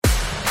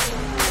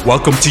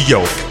Welcome to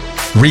Yolk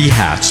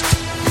Rehashed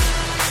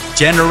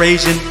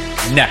Generation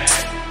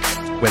Next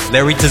with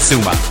Larry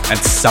Tazuma and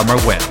Sommer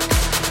Win.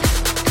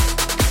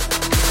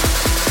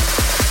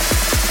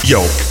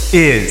 Yolk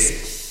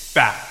is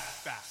back.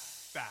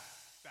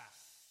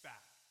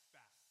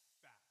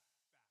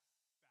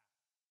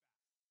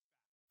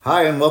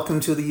 Hi, and welcome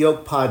to the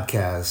Yolk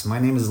Podcast. My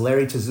name is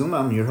Larry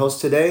Tazuma. I'm your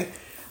host today.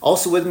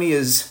 Also with me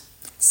is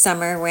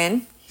Sommer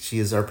Win. She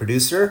is our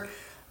producer.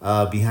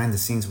 Behind the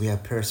scenes, we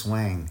have Paris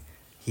Wang.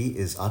 He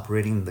is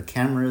operating the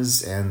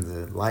cameras and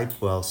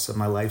the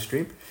semi-live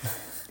stream.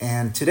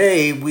 And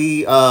today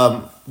we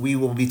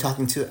will be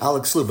talking to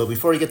Alex Liu. But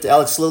before we get to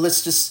Alex Liu,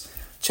 let's just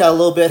chat a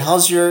little bit.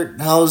 How's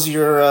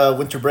your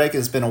winter break?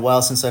 It's been a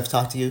while since I've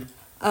talked to you.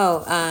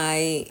 Oh,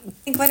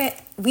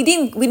 we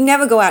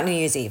never go out New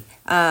Year's Eve.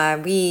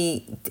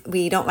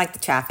 We don't like the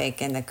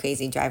traffic and the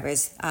crazy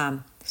drivers.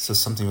 So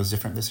something was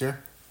different this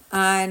year?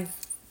 My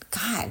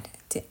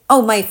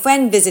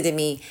friend visited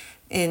me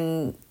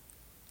in,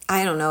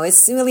 I don't know,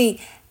 it's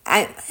really,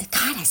 I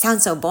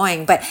sound so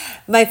boring, but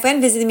my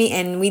friend visited me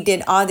and we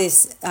did all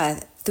this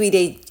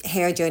 3-day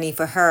hair journey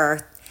for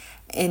her.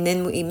 And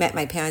then we met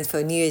my parents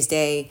for New Year's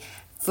Day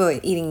for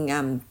eating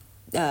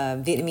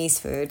Vietnamese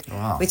food,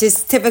 wow. Which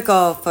is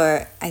typical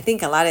for, I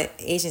think, a lot of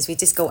Asians. We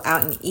just go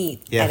out and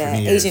eat at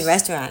an Asian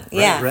restaurant.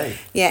 Right.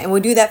 Yeah, and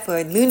we'll do that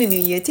for Lunar New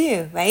Year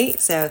too, right?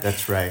 So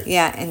that's right.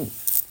 Yeah, and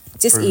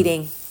just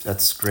eating.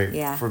 That's great.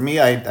 Yeah. For me,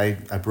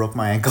 I broke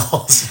my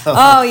ankle. So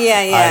oh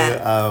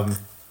yeah.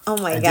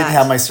 I didn't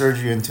have my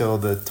surgery until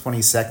the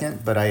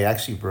 22nd, but I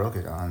actually broke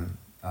it on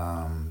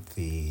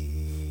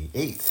the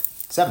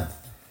 7th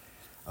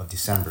of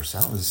December. So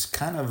I was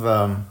kind of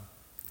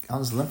I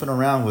was limping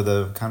around with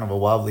a kind of a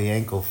wobbly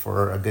ankle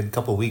for a good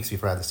couple of weeks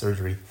before I had the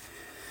surgery.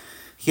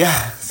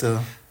 Yeah. So.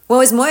 Well,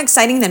 it was more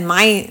exciting than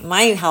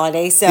my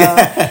holiday. So,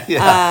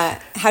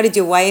 how did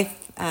your wife?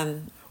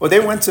 Well, they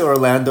went to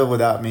Orlando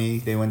without me.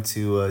 They went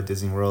to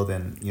Disney World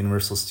and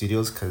Universal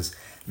Studios because,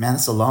 man,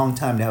 it's a long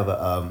time to have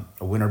a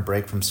winter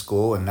break from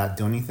school and not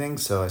do anything.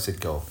 So I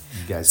said, go,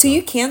 you guys So go.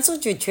 you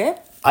canceled your trip?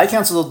 I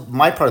canceled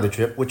my part of the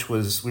trip, which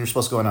was we were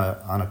supposed to go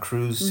on a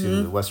cruise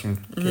to the Western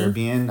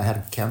Caribbean. I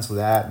had to cancel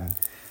that, and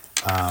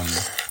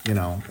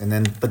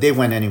but they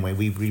went anyway.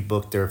 We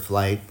rebooked their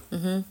flight,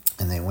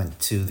 and they went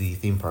to the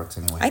theme parks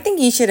anyway. I think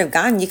you should have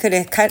gone. You could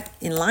have cut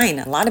in line.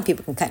 A lot of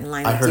people can cut in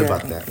line. I heard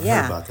about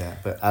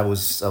that. But I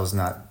was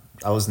not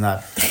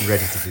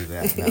ready to do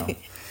that. No.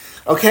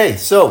 Okay,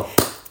 so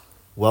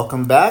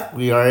welcome back.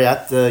 We are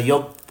at the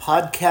Yolk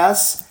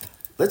Podcast.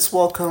 Let's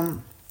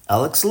welcome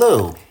Alex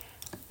Liu.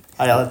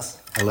 Hi, Alex.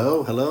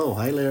 Hello.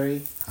 Hi,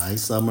 Larry. Hi,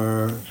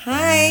 Sommer.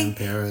 Hi. And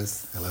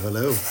Paris.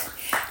 Hello.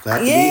 Glad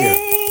to be here.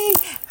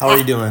 How are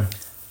you doing?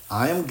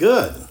 I am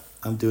good.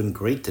 I'm doing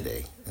great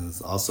today. And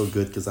it's also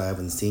good because I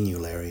haven't seen you,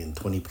 Larry, in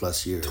 20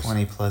 plus years.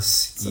 20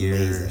 plus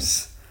years.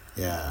 Amazing.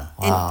 Yeah.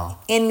 Wow.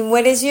 And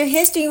what is your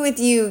history with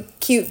you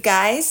cute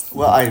guys?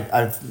 Well,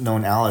 I've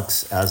known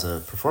Alex as a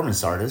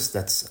performance artist.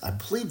 I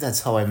believe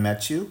that's how I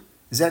met you.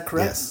 Is that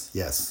correct?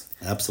 Yes.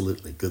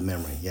 Absolutely. Good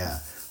memory. Yeah.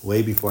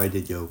 Way before I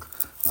did Yolk,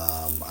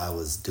 I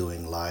was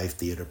doing live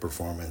theater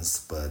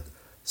performance, but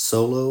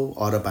solo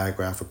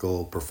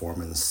autobiographical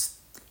performance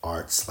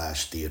art /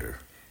 theater.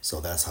 So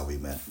that's how we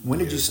met. When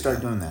did you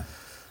start doing that?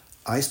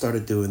 I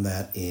started doing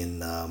that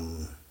in,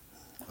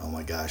 oh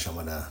my gosh, I'm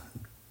going to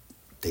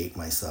date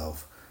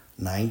myself,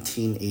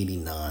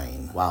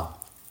 1989. Wow.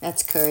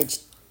 That's courage.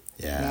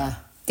 Yeah.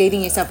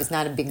 Dating yourself is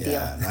not a big deal.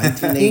 Yeah,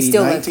 1980, You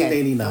still look good.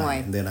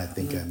 1989. And then I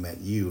think I met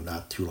you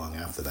not too long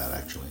after that,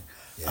 actually.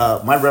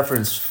 Yeah. My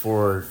reference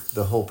for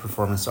the whole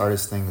performance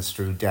artist thing is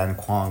through Dan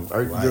Kwong.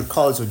 Your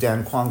college with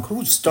Dan Kwong.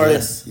 Who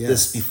started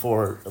this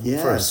before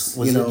first?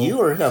 Was it you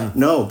or him?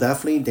 No,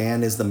 definitely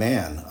Dan is the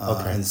man.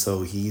 Okay. And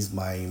so he's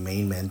my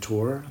main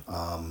mentor.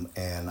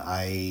 And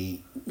I,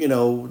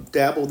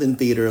 dabbled in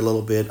theater a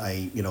little bit.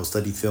 I,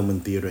 studied film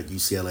and theater at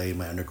UCLA,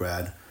 my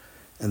undergrad.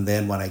 And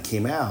then when I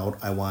came out,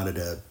 I wanted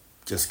to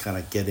just kind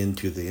of get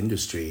into the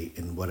industry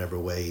in whatever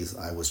ways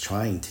I was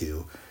trying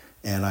to.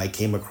 And I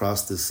came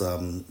across this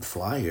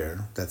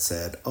flyer that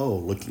said,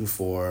 looking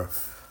for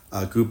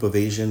a group of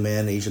Asian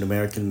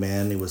American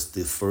men. It was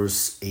the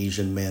first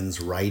Asian men's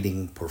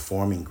writing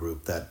performing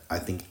group that I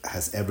think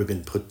has ever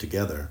been put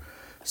together.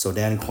 So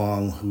Dan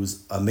Kwong,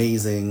 who's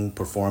amazing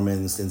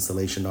performance,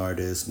 installation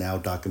artist, now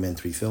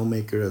documentary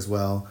filmmaker as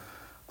well,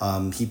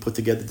 he put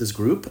together this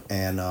group,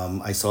 and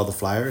I saw the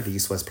flyer, the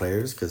East West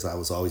Players, because I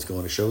was always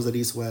going to shows at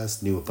East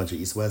West, knew a bunch of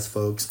East West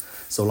folks.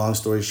 So long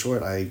story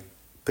short, I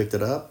picked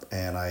it up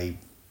and I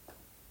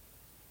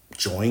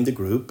joined the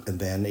group, and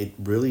then it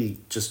really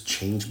just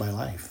changed my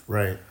life.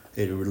 Right.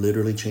 It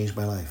literally changed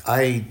my life.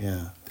 I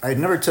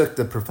never took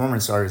the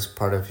performance artist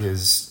part of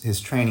his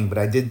training, but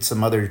I did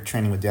some other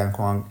training with Dan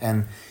Kwong,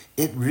 and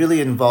it really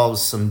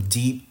involves some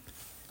deep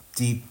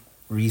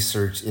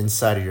research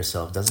inside of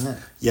yourself, doesn't it?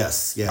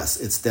 Yes.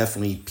 It's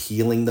definitely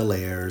peeling the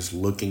layers,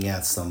 looking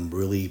at some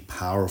really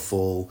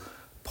powerful,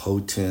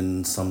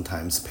 potent,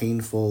 sometimes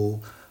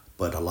painful,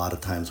 but a lot of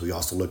times we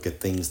also look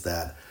at things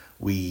that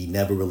we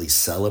never really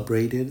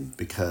celebrated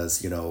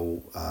because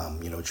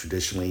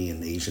traditionally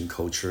in Asian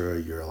culture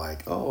you're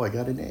like, oh, I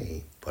got an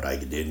A, but I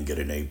didn't get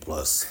an A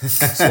plus,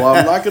 so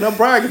I'm not gonna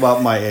brag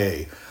about my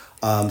A.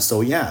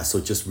 So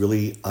just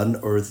really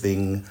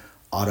unearthing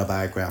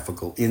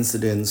autobiographical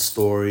incidents,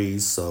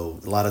 stories. So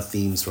a lot of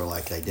themes were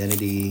like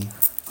identity.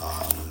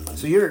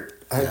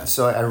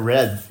 So I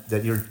read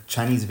that you're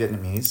Chinese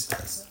Vietnamese.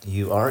 Yes.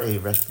 You are a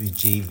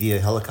refugee via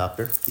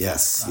helicopter.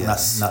 Yes.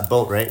 Not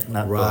boat, right?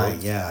 Not Right.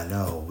 boat. Yeah.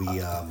 No. We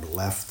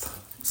left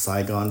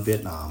Saigon,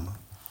 Vietnam,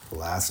 the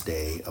last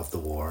day of the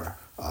war,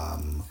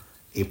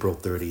 April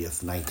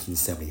 30th,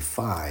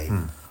 1975,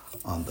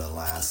 on the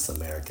last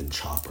American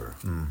chopper.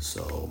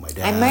 So my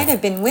dad. I might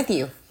have been with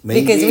you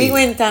Maybe. because we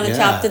went on a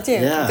chopper too.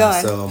 Yeah. Go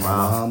on. So my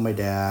mom, my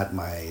dad,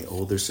 my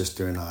older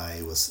sister, and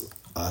I was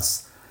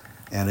us,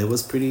 and it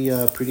was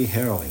pretty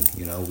harrowing.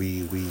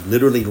 We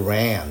literally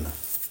ran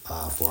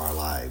for our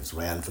lives,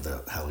 ran for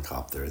the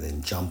helicopter,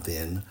 then jumped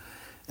in,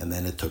 and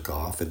then it took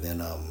off, and then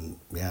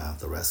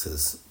the rest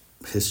is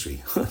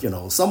history.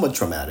 Somewhat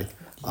traumatic.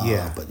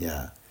 But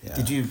yeah.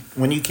 Did you,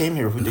 when you came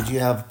here, did you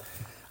have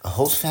a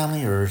host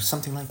family or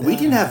something like that? We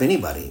didn't have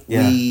anybody.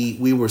 Yeah.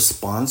 We were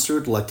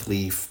sponsored,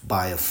 luckily,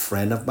 by a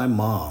friend of my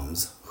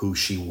mom's who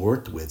she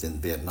worked with in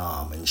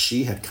Vietnam, and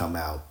she had come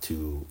out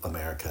to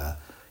America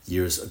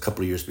a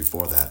couple of years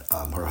before that.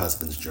 Her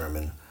husband's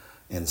German,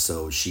 and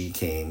so she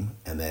came,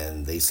 and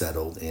then they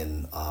settled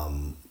in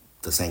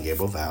the San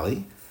Gabriel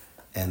Valley,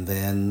 and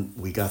then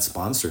we got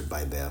sponsored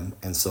by them,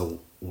 and so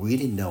we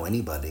didn't know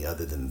anybody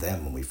other than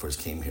them when we first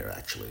came here,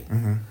 actually.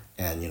 Mm-hmm.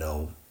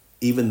 And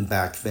even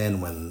back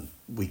then when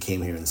we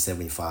came here in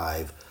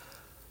 75,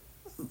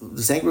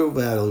 the San Gabriel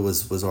Valley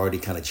was already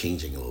kind of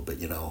changing a little bit.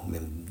 I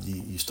mean,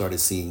 you started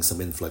seeing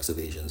some influx of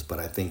Asians, but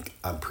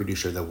I'm pretty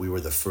sure that we were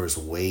the first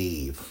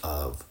wave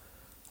of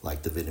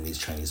like the Vietnamese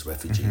Chinese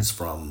refugees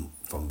from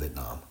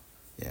Vietnam.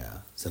 Yeah,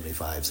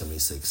 75,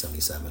 76,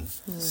 77.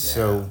 Yeah.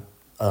 So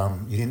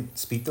you didn't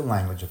speak the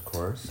language, of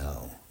course.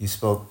 No. You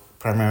spoke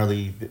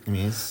primarily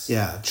Vietnamese.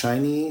 Yeah,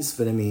 Chinese,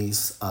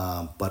 Vietnamese,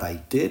 but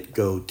I did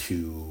go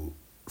to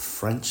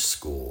French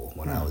school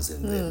when I was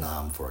in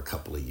Vietnam for a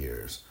couple of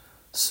years.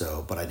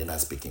 So, but I did not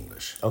speak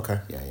English.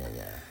 Okay. Yeah.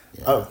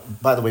 Oh,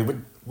 by the way,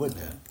 what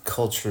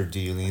culture do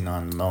you lean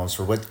on most,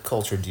 or what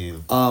culture do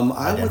you?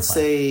 I would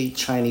say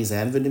Chinese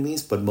and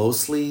Vietnamese, but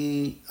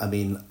mostly, I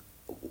mean,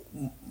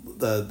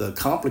 the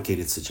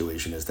complicated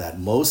situation is that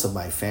most of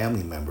my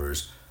family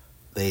members,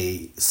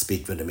 they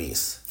speak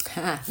Vietnamese.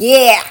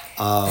 Yeah.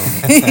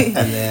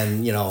 And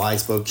then I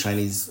spoke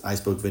Chinese, I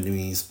spoke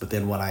Vietnamese, but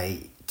then when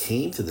I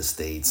came to the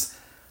States,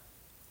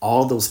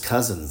 all those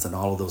cousins and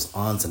all of those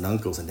aunts and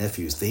uncles and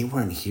nephews, they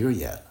weren't here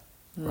yet,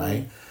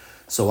 right?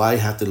 So I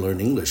had to learn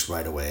English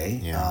right away.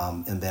 Yeah.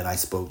 And then I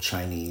spoke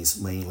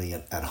Chinese mainly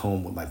at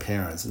home with my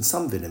parents and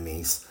some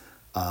Vietnamese.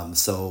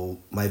 So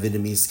my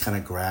Vietnamese kind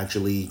of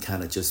gradually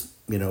just,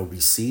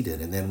 receded.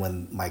 And then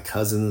when my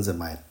cousins and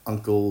my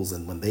uncles,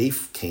 and when they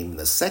came in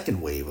the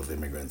second wave of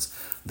immigrants,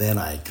 then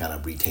I kind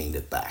of retained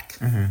it back.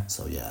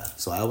 So yeah,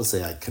 so I would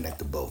say I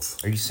connected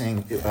both. Are you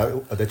saying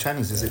the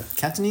Chinese? Is it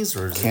Cantonese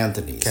or is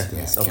Cantonese?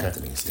 Cantonese, Yeah, okay.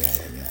 Cantonese.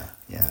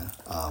 Yeah.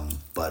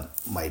 But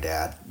my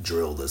dad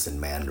drilled us in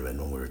Mandarin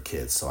when we were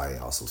kids, so I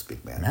also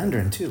speak Mandarin.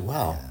 Mandarin too?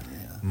 Wow.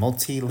 Yeah.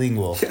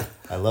 Multilingual. Yeah.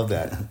 I love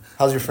that.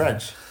 How's your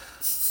French?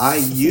 I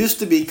used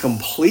to be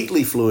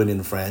completely fluent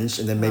in French,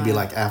 and then maybe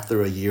like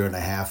after a year and a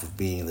half of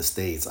being in the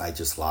States, I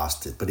just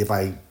lost it. But if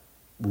I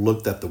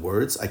looked at the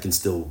words, I can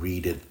still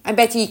read it. I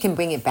bet you can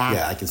bring it back.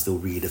 Yeah, I can still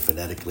read it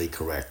phonetically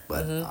correct,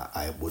 but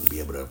I wouldn't be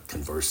able to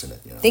converse in it.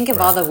 Think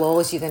of all the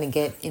roles you're going to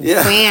get in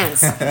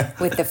France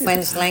with the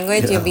French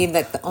language. You'll be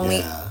like the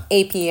only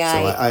API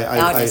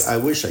artist. I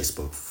wish I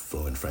spoke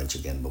fluent French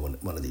again, but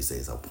one of these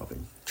days I'll probably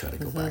try to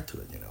go back to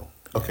it.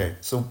 Okay,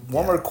 so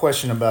one more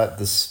question about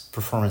this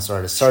performance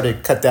artist. Sorry to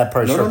cut that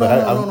part short, but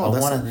I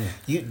want to.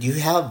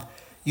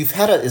 You've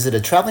had is it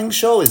a traveling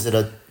show? Is it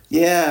a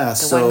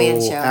so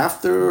one-man show.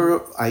 After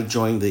I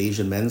joined the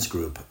Asian men's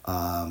group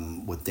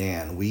with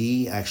Dan,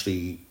 we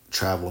actually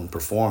traveled and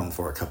performed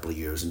for a couple of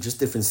years in just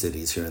different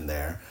cities here and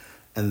there.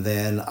 And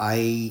then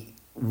I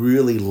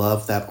really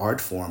loved that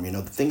art form.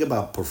 The thing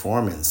about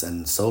performance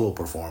and solo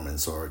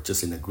performance or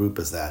just in a group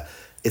is that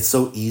it's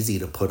so easy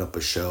to put up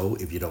a show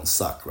if you don't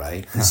suck,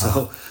 right?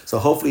 So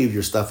hopefully if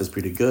your stuff is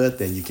pretty good,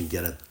 then you can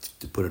get it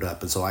to put it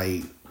up. And so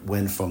I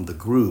went from the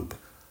group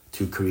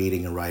to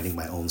creating and writing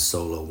my own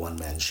solo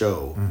one-man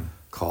show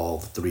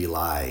called 3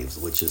 Lives,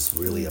 which is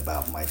really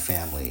about my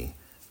family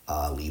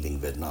leaving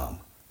Vietnam.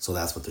 So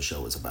that's what the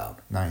show is about.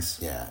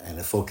 Nice. Yeah, and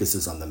it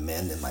focuses on the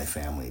men in my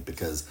family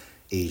because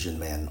Asian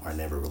men are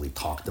never really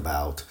talked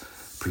about,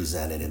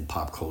 presented in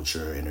pop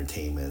culture,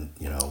 entertainment,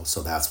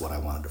 so that's what I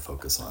wanted to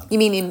focus on. You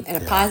mean in a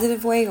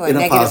positive way or in a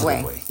negative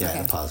way? way? Yeah, Okay.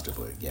 in a positive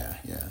way. Yeah.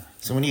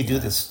 So when you do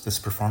this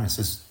performance,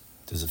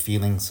 does the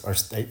feelings are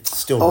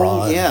still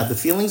raw? Oh yeah, the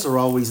feelings are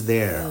always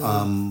there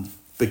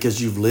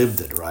because you've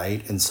lived it,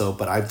 right? And so,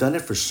 but I've done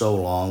it for so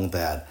long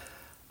that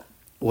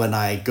when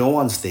I go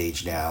on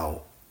stage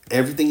now,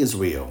 everything is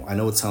real. I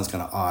know it sounds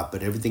kind of odd,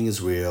 but everything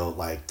is real.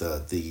 Like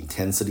the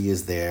intensity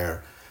is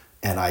there,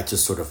 and I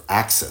just sort of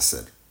access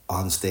it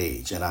on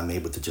stage, and I'm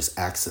able to just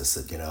access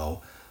it,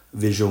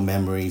 visual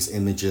memories,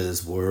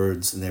 images,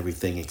 words, and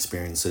everything,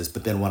 experiences.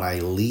 But then when I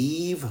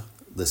leave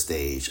the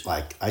stage,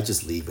 like I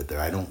just leave it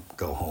there. I don't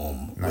go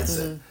home with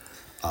it.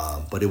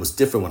 But it was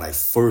different when I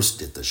first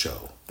did the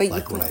show.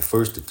 When I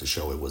first did the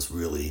show, it was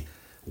really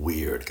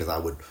weird because I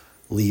would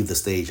leave the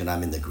stage and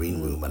I'm in the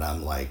green room and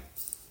I'm like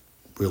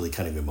really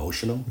kind of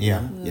emotional.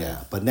 Yeah.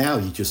 Yeah. But now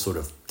you just sort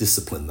of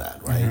discipline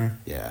that, right?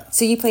 Yeah.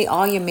 So you play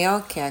all your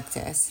male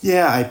characters?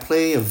 Yeah, I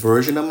play a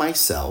version of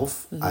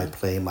myself. I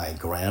play my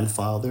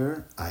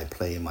grandfather, I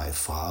play my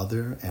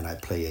father, and I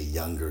play a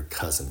younger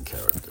cousin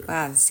character.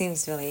 Wow, it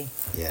seems really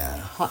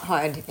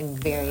hard and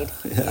varied.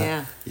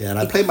 Yeah, and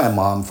I play my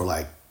mom for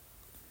like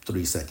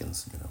 3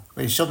 seconds,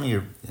 Wait, show me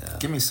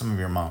give me some of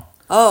your mom.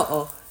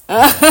 Oh.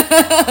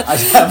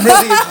 I'm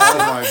really oh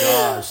my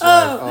gosh.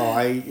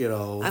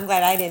 I'm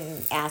glad I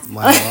didn't ask.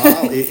 My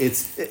mom,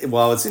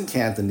 it's in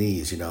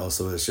Cantonese,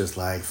 so it's just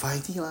like, Phai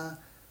đi la,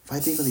 phai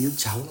đi con yêu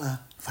cháu la,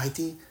 phai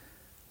đi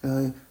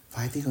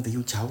con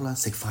yêu cháu la,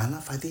 sịch phán la,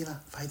 phai đi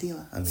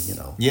la. I mean,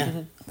 Yeah. I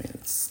mean,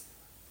 it's,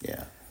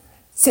 yeah.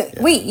 So,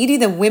 wait, you do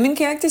the women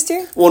characters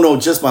too? Well, no,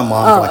 just my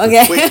mom,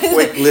 a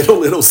quick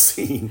little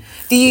scene.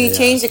 Do you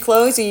change the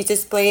clothes or you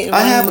just play it in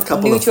I have a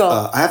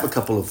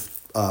couple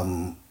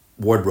of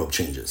wardrobe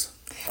changes.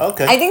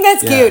 Okay. I think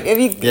that's cute. If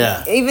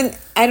you even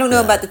I don't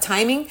know about the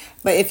timing,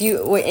 but if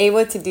you were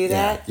able to do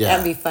that,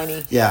 that'd be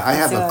funny. Yeah, I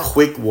have a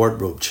quick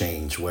wardrobe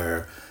change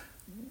where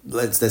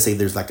let's say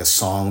there's like a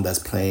song that's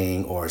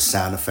playing or a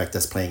sound effect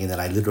that's playing, and then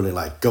I literally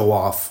like go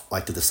off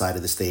like to the side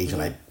of the stage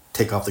and I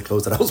take off the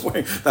clothes that I was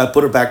wearing, I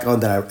put her back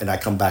on, and I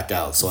come back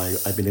out. So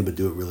I've been able to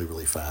do it really,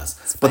 really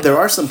fast. But there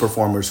are some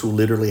performers who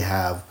literally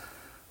have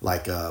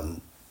like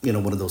one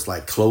of those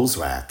like clothes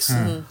racks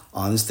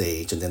on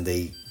stage, and then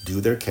they do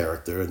their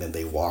character and then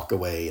they walk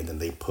away and then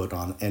they put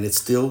on, and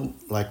it's still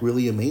like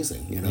really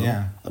amazing,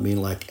 Yeah. I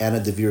mean, like Anna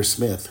Devere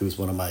Smith, who's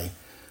one of my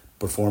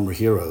performer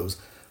heroes,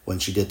 when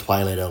she did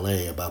Twilight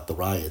LA about the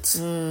riots,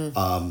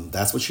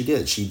 that's what she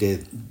did. She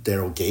did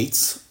Daryl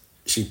Gates.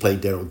 She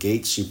played Daryl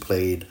Gates. She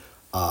played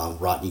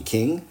Rodney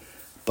King,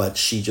 but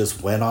she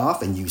just went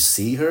off and you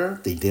see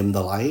her, they dim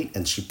the light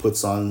and she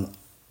puts on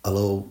a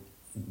little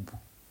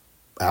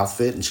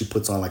outfit and she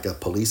puts on like a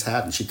police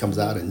hat and she comes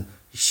out and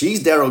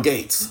she's Daryl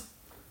Gates.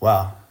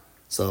 Wow.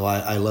 So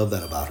I love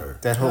that about her.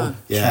 That whole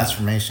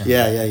transformation.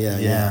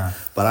 Yeah.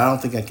 But I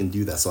don't think I can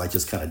do that, so I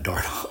just kind of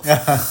dart off.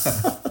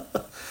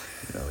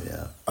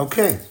 Yeah.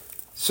 Okay.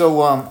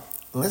 So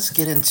let's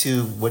get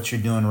into what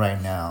you're doing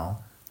right now.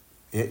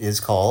 It is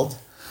called...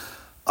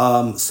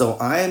 So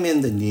I am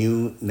in the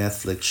new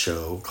Netflix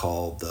show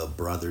called The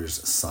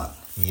Brother's Son.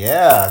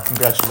 Yeah,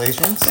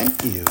 congratulations.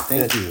 Thank you.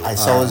 I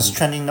saw it's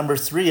trending number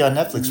 3 on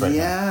Netflix right now.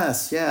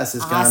 Yes.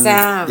 It's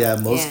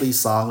awesome. mostly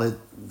solid,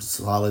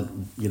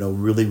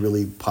 really,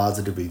 really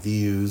positive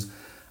reviews.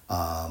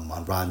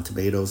 On Rotten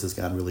Tomatoes, it's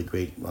gotten really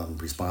great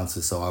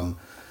responses. So I'm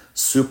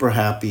super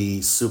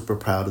happy, super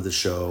proud of the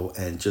show,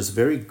 and just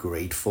very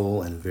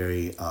grateful and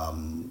very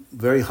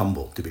very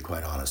humble, to be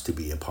quite honest, to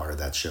be a part of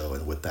that show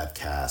and with that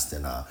cast.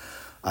 And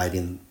I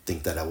didn't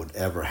think that would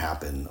ever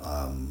happen,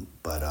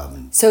 but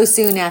so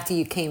soon after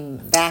you came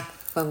back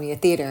from your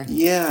theater.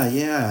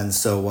 Yeah. And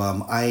so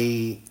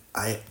I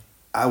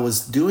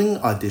was doing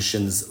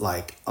auditions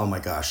like, oh my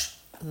gosh,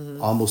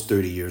 almost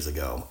 30 years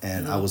ago,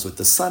 and I was with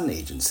the Sun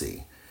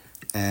Agency.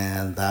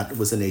 And that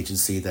was an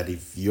agency that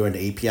if you're an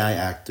API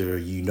actor,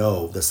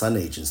 the Sun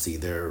Agency,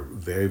 they're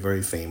very,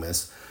 very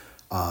famous.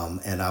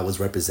 And I was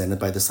represented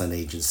by the Sun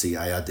Agency.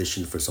 I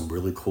auditioned for some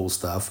really cool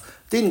stuff.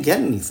 Didn't get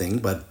anything,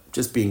 but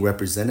just being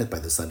represented by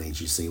the Sun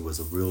Agency was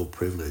a real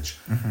privilege.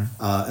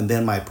 And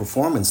then my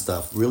performance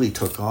stuff really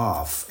took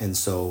off. And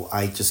so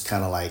I just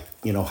kind of like,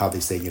 how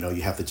they say,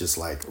 you have to just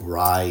like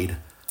ride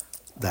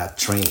that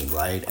train,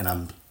 right? And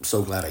I'm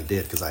so glad I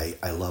did because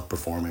I love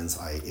performance.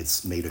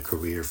 It's made a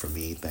career for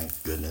me, thank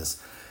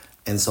goodness.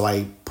 And so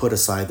I put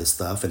aside the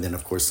stuff, and then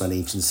of course Sun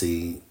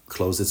Agency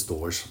closed its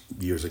doors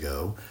years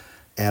ago,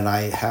 and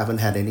I haven't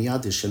had any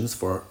auditions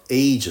for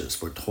ages,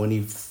 for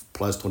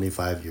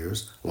 25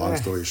 years. Long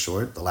story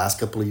short, the last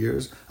couple of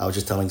years, I was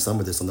just telling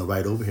Sommer this on the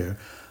ride over here.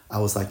 I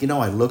was like,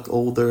 I look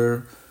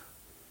older,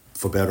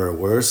 for better or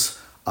worse,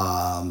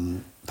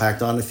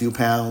 packed on a few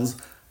pounds.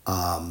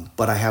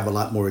 But I have a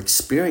lot more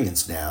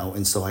experience now.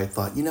 And so I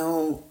thought,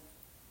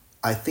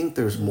 I think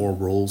there's more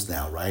roles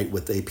now, right?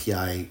 With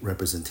API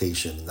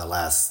representation in the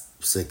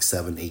last 6,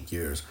 7, 8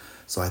 years.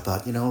 So I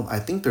thought, I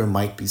think there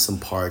might be some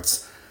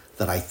parts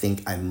that I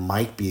think I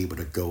might be able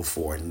to go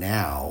for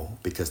now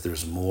because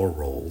there's more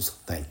roles,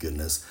 thank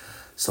goodness.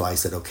 So I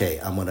said, okay,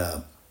 I'm going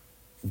to,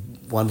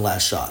 one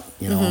last shot.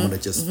 I'm going to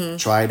just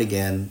try it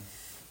again,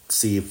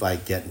 see if I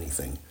get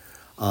anything.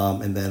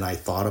 And then I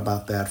thought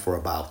about that for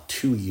about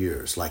 2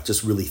 years, like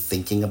just really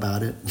thinking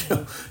about it,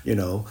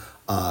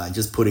 and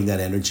just putting that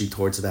energy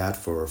towards that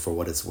for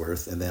what it's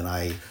worth. And then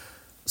I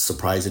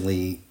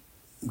surprisingly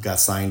got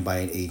signed by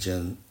an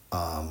agent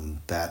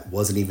that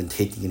wasn't even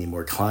taking any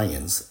more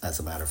clients, as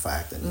a matter of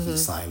fact, and he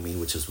signed me,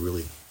 which is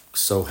really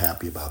so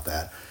happy about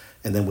that.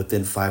 And then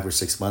within 5 or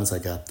 6 months, I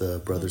got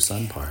the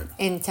brother-son part.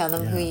 And tell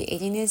them who your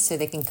agent is so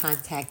they can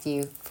contact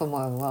you for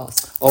more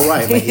roles. All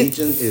right. My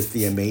agent is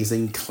the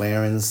amazing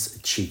Clarence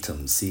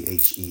Cheatham,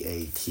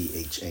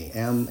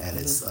 Cheatham, and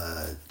it's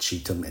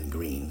Cheatham and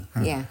Green.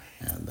 Yeah.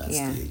 And that's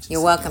the agency.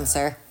 You're welcome,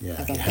 sir. Yeah.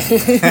 Okay.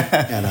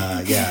 And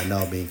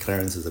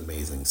Clarence is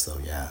amazing. So,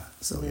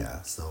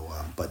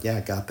 but I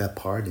got that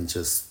part and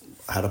just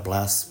had a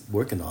blast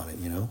working on it,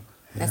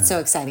 That's so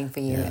exciting for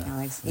you,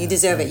 Alex. You Yeah,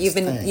 deserve thanks,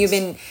 it. You've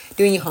been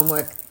doing your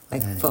homework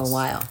for a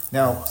while.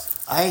 Now,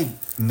 I've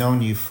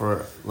known you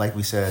for, like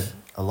we said,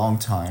 a long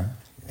time,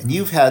 and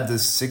you've had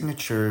this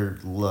signature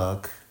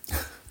look.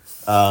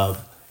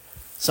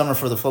 Sommer,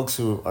 for the folks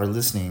who are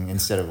listening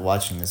instead of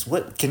watching this,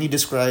 what can you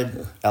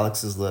describe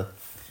Alex's look?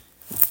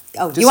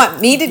 Oh, you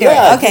want me to do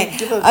it? Okay.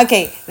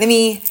 Okay. Let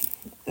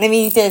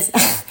me just.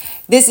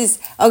 This is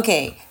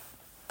okay.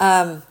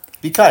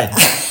 Be kind.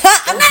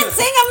 I'm not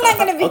saying I'm not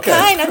going to be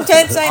kind. I'm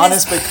just trying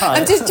Honest but kind.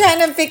 I'm just trying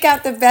to pick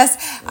out the best.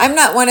 I'm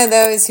not one of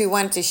those who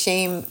want to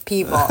shame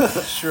people.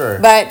 Sure.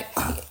 But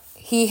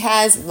he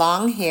has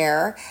long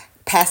hair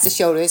past the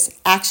shoulders,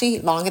 actually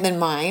longer than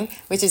mine,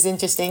 which is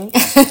interesting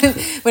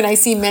when I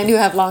see men who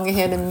have longer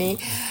hair than me.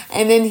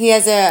 And then he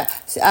has a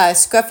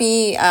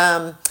scruffy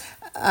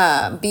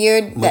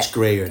beard. Much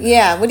grayer now.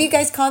 Yeah, what do you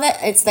guys call that?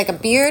 It's like a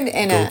beard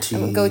and a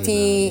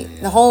goatee.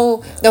 Yeah.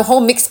 The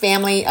whole mixed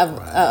family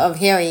of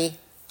hairy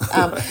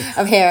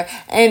of hair,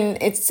 and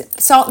it's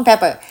salt and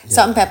pepper.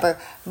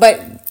 But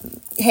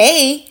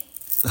hey,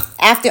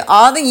 after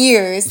all the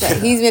years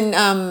that he's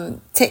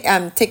been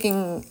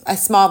taking a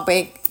small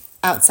break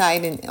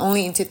outside and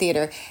only into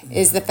theater,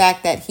 is the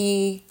fact that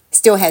he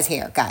still has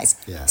hair, guys.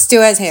 Yeah.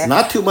 Still has hair.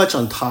 Not too much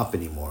on top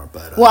anymore,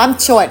 but well, I'm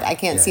short. I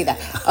can't see that.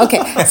 Yeah.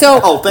 Okay,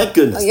 so oh, thank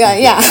goodness.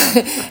 Yeah.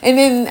 And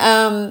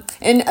then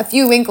and a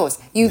few wrinkles.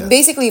 You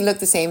basically look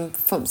the same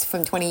from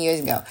 20 years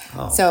ago.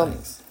 Oh, so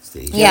thanks.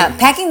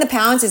 packing the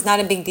pounds is not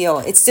a big deal.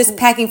 It's just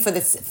packing for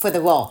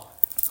the role.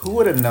 Who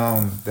would have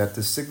known that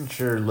the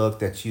signature look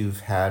that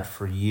you've had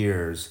for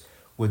years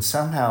would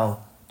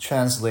somehow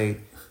translate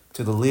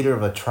to the leader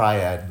of a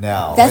triad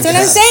now? That's what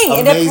I'm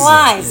saying. Amazing. It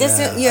applies.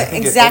 Yeah. You're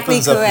exactly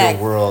it opens correct.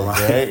 up your world,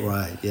 right?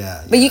 Right,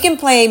 yeah. But you can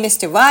play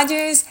Mr.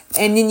 Rogers,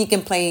 and then you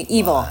can play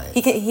evil. Right.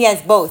 He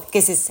has both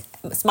because his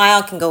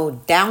smile can go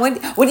downward.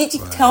 What did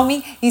you tell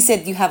me? You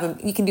said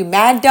you can do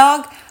Mad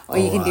Dog, or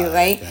you can do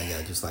right.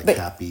 Yeah, just like but,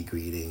 happy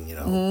greeting,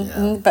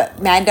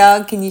 But Mad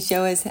Dog, can you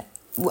show us?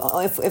 Well,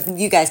 if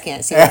you guys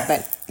can't see it,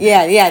 but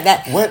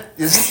that. What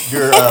is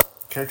your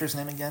character's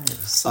name again?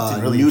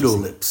 Noodle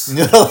Lips.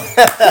 Noodle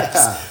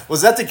Lips.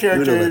 Was that the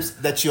character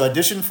that you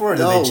auditioned for, or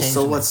did they change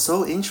so it? what's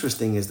so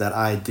interesting is that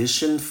I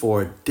auditioned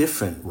for a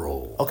different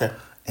role. Okay.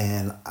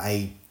 And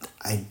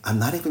I'm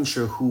not even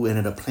sure who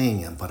ended up playing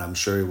him, but I'm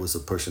sure it was a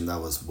person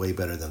that was way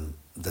better than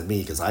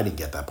me, because I didn't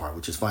get that part,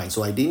 which is fine.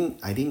 So I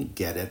didn't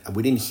get it.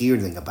 We didn't hear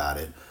anything about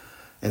it.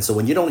 And so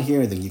when you don't hear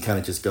anything, you kind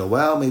of just go,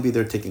 well, maybe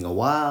they're taking a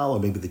while, or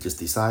maybe they just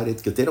decided,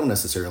 because they don't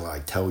necessarily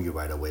tell you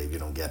right away if you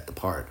don't get the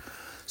part.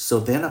 So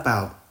then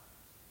about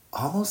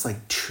almost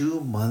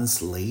 2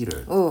 months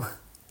later,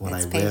 when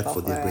I read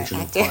for the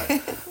original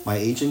part, my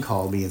agent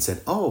called me and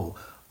said,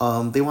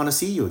 they want to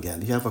see you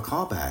again. You have a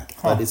callback,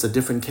 but it's a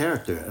different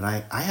character. And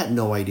I had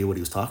no idea what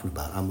he was talking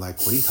about. I'm like,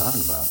 what are you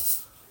talking about?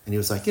 And he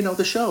was like,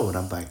 the show. And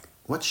I'm like,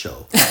 what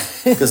show?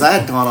 Because I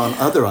had gone on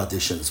other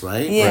auditions,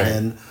 right? Yeah.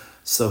 And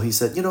so he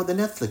said, the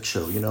Netflix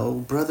show,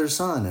 Brother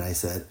Son. And I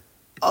said,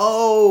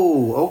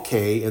 oh,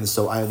 okay. And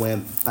so I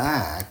went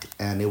back,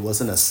 and it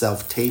wasn't a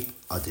self-tape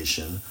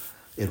audition.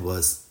 It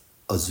was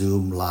a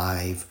Zoom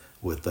live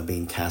with the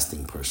main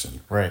casting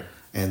person. Right.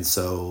 And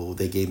so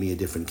they gave me a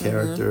different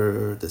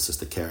character. This is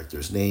the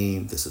character's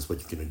name. This is what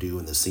you're going to do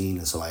in the scene.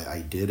 And so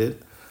I did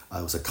it.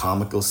 It was a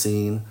comical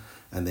scene.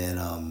 And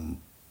then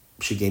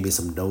she gave me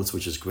some notes,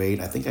 which is great.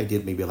 I think I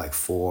did maybe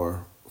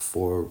four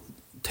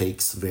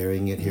takes,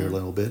 varying it here a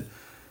little bit.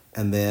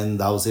 And then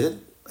that was it.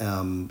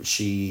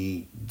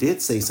 She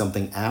did say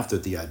something after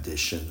the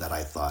audition that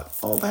I thought,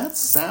 that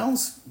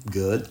sounds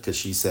good. Because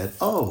she said,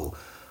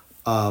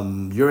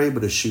 you're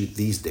able to shoot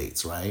these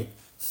dates, right?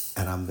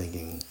 And I'm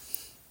thinking,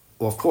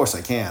 well, of course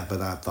I can.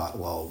 But I thought,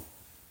 well,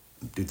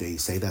 do they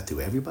say that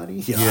to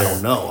everybody? I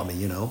don't know. I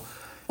mean,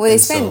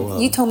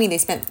 Well, you told me they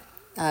spent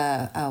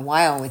a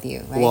while with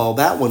you, right? Well,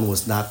 that one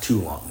was not too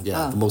long.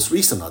 Yeah, the most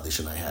recent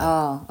audition I had.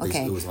 Oh,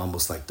 okay. It was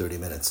almost 30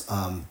 minutes.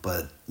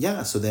 But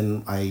yeah, so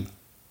then I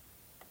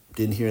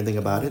didn't hear anything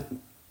about it.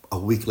 A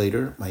week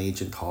later, my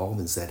agent called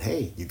and said,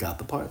 "Hey, you got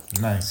the part."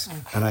 Nice.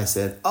 And I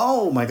said,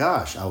 "Oh my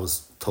gosh!" I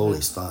was totally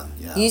stunned.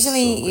 Yeah.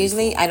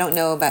 Usually, I don't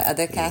know about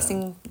other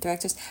casting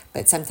directors,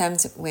 but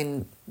sometimes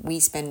when we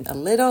spend a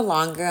little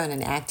longer on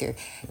an actor,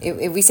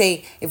 if we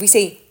say,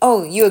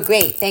 "Oh, you were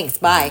great, thanks,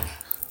 bye,"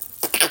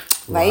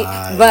 right?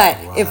 Right, But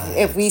if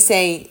right. we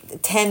say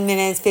 10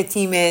 minutes,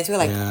 15 minutes, we're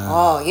like, Yeah.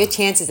 oh, your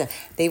chances of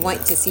they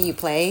want to see you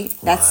play.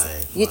 That's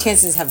Right, your right.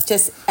 chances have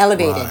just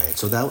elevated. Right.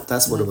 So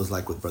that's what it was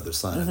like with Brother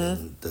Sun. I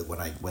mean, when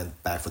I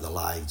went back for the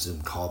live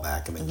Zoom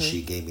callback, I mean,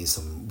 she gave me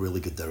some really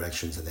good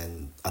directions, and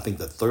then I think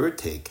the third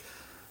take,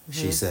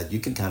 she said you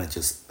can kind of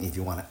just, if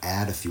you want to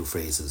add a few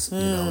phrases, you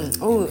know, in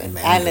ad-libbing,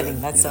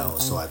 Mandarin, that's you so know.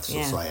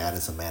 fun. So I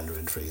added some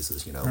Mandarin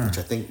phrases, you know, which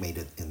I think made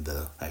it in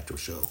the actual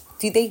show.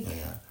 Do they?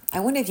 Yeah. I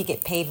wonder if you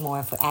get paid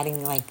more for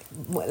adding like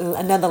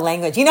another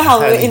language. You know how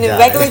highly in a doubt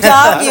regular it.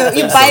 job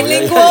you're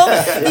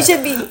bilingual. You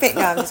should be paid.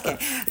 No, I'm just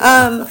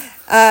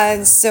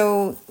kidding.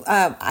 So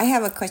I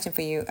have a question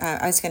for you.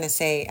 I was going to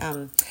say,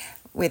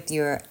 with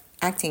your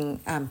acting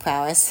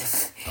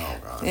prowess, Oh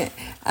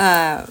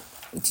God.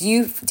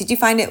 did you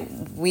find it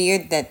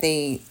weird that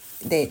they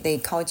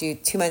called you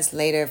 2 months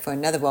later for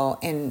another role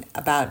in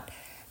about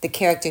the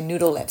character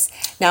Noodle Lips?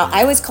 Now,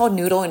 I was called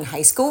Noodle in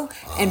high school,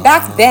 and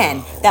back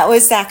then that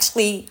was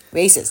actually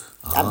racist.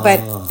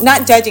 But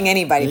not judging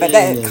anybody, but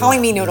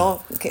calling me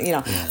Noodle, you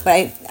know.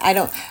 But I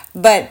don't.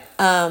 But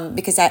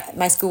because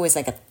my school was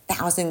like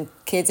 1,000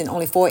 kids and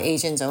only 4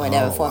 Asians or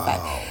whatever, 4 or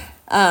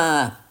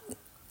 5.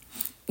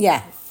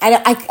 Yeah,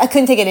 I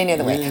couldn't take it any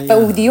other way.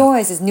 But with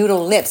yours is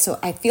Noodle Lips, so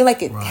I feel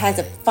like it has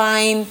a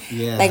fine,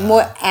 like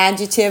more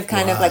adjective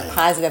kind of like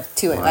positive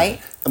to it,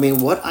 right? I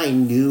mean, what I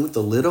knew,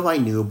 the little I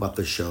knew about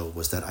the show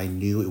was that I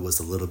knew it was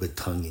a little bit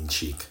tongue in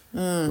cheek,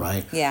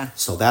 right? Yeah.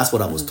 So that's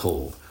what I was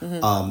told.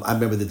 I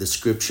remember the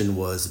description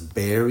was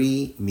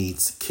Barry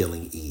meets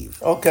Killing Eve.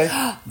 Okay.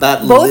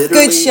 That Both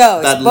good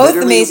shows. That Both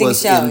literally amazing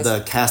was shows. in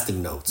the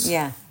casting notes.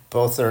 Yeah.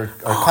 Both are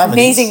comedies.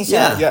 Amazing show.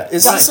 Yeah. Yeah.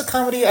 Is this a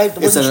comedy? I It's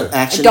wasn't an sure.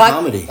 action Dark-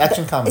 comedy.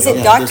 Action comedy. Is it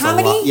okay. dark there's a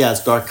comedy? lot- yeah,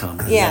 it's dark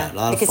comedy. Yeah, a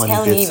lot because of funny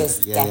Helen bits Eve in is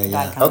it.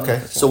 dark comedy.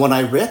 Okay. So when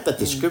I read that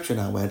description,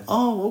 I went,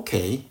 "Oh,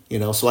 okay." You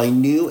know, so I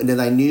knew, and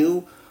then I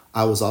knew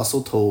I was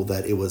also told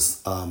that it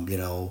was, you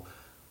know,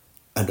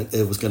 and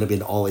it was going to be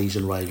an all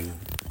Asian writing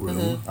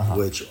room,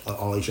 which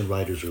all Asian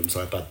writers room.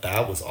 So I thought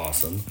that was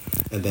awesome,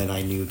 and then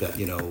I knew that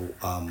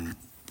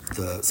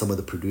some of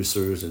the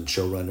producers and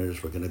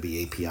showrunners were going to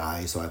be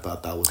API, so I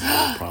thought that was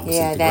really promising.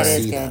 Yeah, to that see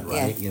is that, good,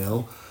 right? yeah. You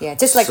know, Yeah,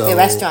 just like the So-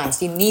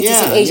 restaurants, you need to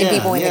see Asian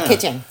people in the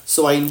kitchen.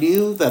 So I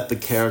knew that the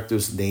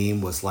character's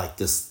name was like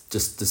this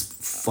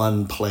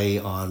fun play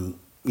on,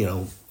 you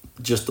know,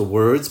 just the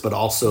words, but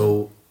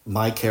also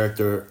my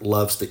character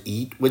loves to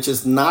eat, which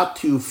is not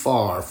too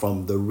far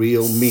from the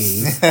real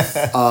me.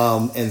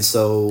 And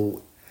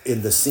so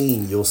in the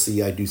scene, you'll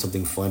see I do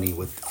something funny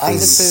with I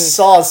food.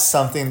 saw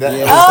something that.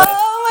 Yeah.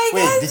 Oh my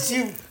Wait, God. did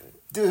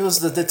you? It was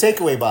the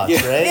takeaway box,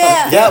 right?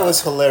 Yeah. That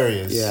was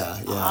hilarious. Yeah.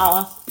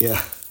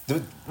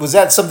 Was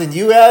that something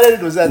you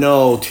added? Was that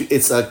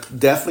It's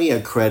definitely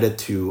a credit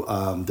to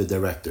the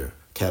director,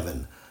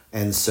 Kevin.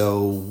 And so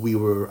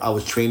I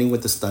was training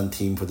with the stunt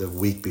team for the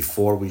week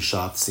before we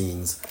shot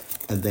scenes.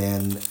 And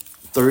then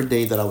third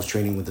day that I was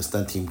training with the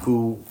stunt team,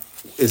 who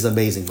is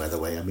amazing, by the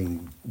way. I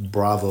mean,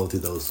 bravo to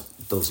those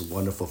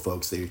wonderful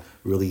folks. They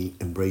really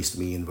embraced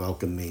me and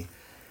welcomed me.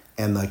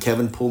 And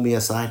Kevin pulled me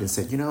aside and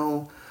said,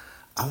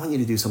 I want you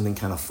to do something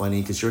kind of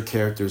funny because your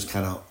character is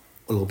kind of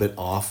a little bit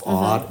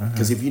odd.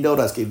 Because if you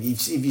notice, if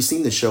you've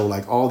seen the show,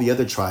 like all the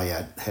other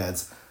triad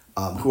heads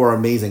who are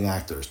amazing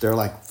actors, they're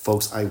like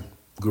folks I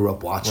grew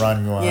up watching.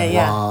 Ron?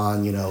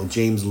 Ron,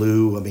 James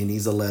Liu, I mean,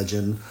 he's a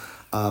legend.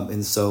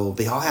 And so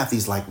they all have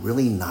these like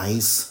really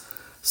nice,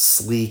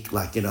 sleek,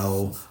 like,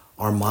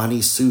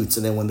 Armani suits.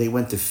 And then when they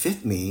went to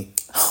fit me,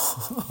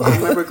 I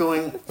remember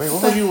going, Wait,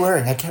 what were you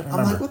wearing? I can't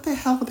remember. I'm like, what the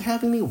hell were they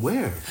having me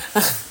wear?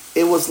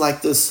 It was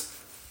like this,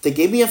 they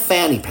gave me a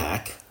fanny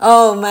pack.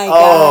 Oh my God.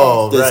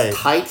 Oh, This right.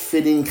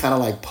 tight-fitting kind of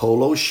like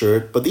polo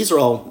shirt. But these are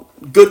all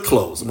good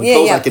clothes. I mean,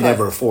 clothes I could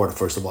never afford,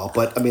 first of all.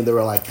 But, I mean, they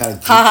were like kind of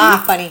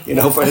geeky. Funny.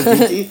 Funny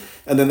geeky.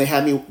 And then they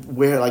had me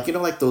wear like,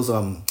 like those,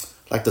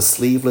 like the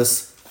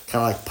sleeveless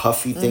kind of like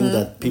puffy thing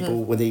that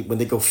people, when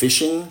they go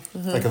fishing.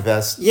 Like a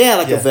vest. Yeah,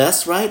 like a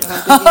vest, right?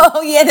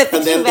 Oh yeah, the And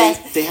fishing then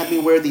vest. they had me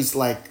wear these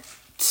like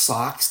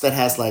socks that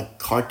has like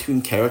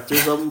cartoon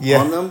characters on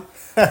them,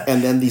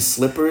 and then these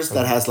slippers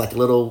that has like a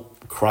little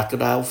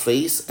crocodile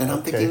face, and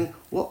I'm thinking,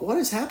 what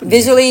is happening?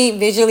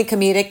 Visually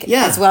comedic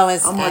as well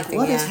as I'm like, acting.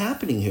 what is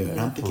happening here? And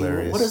I'm thinking,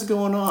 Hilarious. what is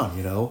going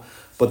on?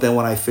 But then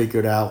when I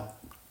figured out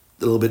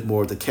a little bit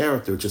more of the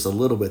character, just a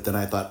little bit, then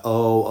I thought,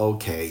 oh,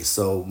 okay,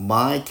 so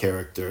my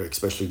character,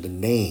 especially the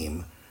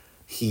name,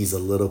 he's a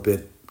little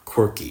bit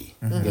quirky,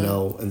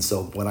 and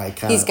so when I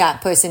kind of... He's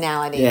got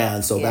personality. Yeah,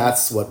 and so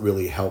that's what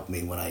really helped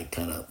me when I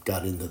kind of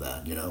got into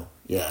that,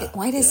 Yeah.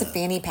 Why does the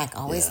fanny pack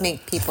always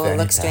make people Fanny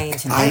look pack.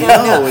 strange? I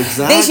don't know,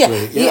 exactly,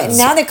 They should, yes.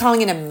 now they're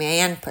calling it a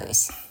man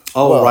purse.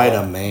 Oh, Well, right,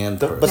 a man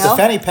person. But No? the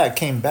fanny pack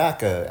came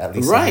back at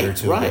least a year or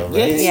two Right, ago,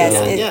 yeah, right? Yes,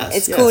 So,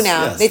 it's yes, cool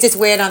now. yes. They just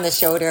wear it on the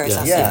shoulder or Yes,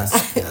 something.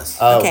 Yeah.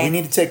 yes. Okay. We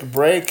need to take a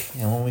break,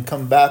 and when we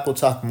come back, we'll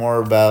talk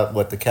more about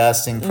what the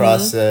casting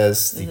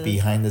process, the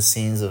behind the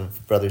scenes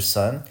of Brother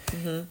Sun.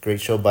 Great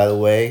show, by the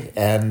way,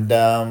 and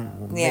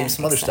maybe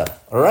some other excellent. stuff.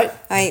 All right.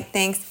 All right,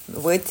 thanks.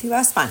 Word to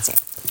our sponsor.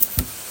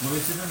 Movie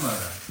to the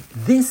murder.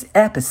 This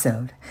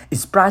episode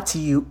is brought to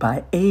you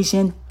by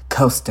Asian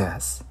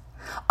Coasters.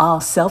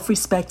 All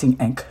self-respecting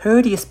and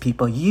courteous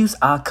people use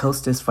our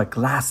coasters for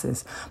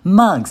glasses,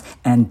 mugs,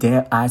 and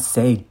dare I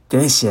say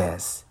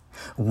dishes.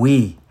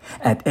 We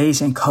at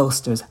Asian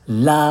Coasters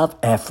love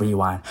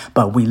everyone,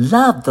 but we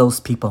love those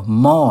people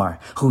more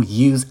who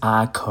use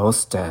our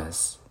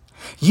coasters.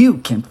 You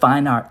can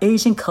find our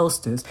Asian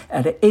coasters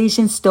at an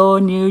Asian store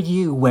near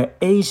you where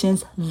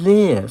Asians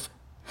live.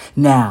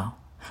 Now,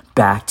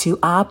 back to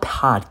our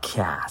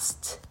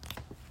podcast.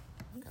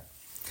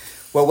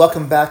 Well,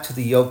 welcome back to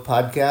the Yolk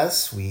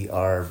Podcast. We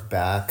are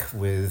back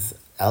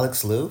with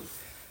Alex Liu,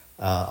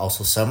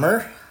 also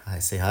Sommer. I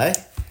say hi.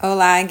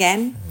 Hola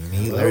again.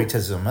 Me, Hello. Larry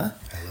Tazuma.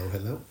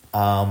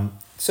 Hello.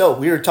 So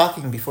we were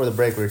talking before the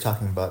break. We were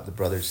talking about the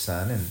brother's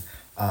son, and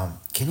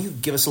can you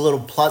give us a little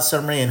plot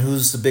summary and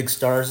who's the big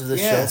stars of this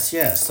show?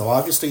 Yes. So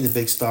obviously the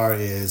big star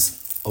is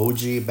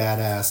OG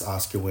badass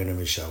Oscar winner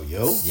Michelle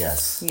Yeoh.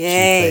 Yes.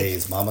 Yay. She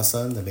plays Mama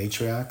Son, the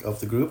matriarch of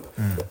the group,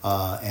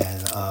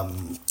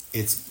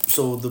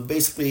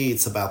 basically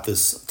it's about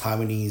this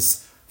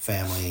Taiwanese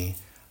family.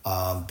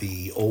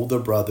 The older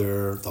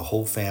brother, the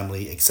whole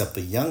family except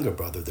the younger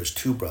brother. There's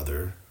two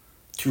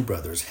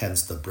brothers,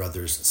 hence the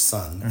brother's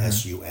son,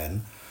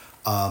 S-U-N.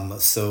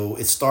 So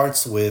it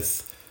starts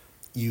with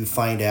you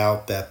find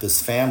out that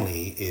this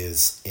family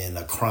is in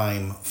a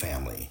crime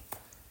family,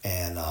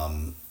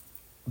 and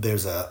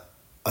there's a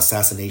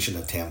assassination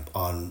attempt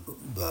on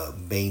the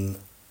main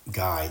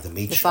guy,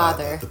 the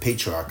father, the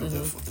patriarch of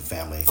the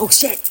family. Oh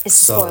shit! It's a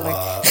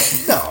spoiler.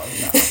 No.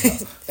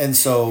 And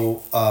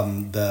so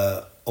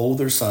the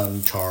older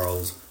son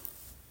Charles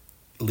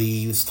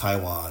leaves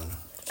Taiwan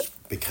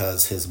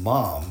because his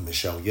mom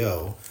Michelle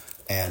Yeoh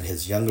and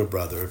his younger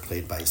brother,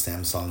 played by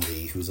Samsung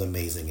Lee, who's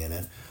amazing in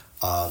it,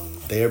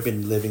 they have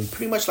been living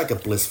pretty much like a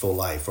blissful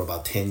life for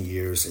about 10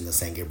 years in the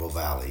San Gabriel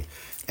Valley.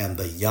 And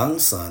the young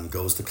son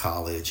goes to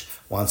college,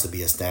 wants to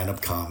be a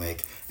stand-up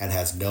comic, and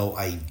has no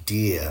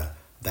idea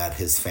that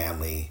his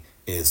family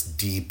is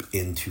deep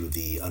into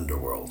the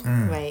underworld.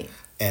 Right.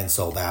 And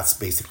so that's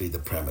basically the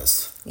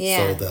premise. Yeah.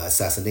 So the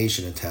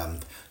assassination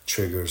attempt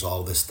triggers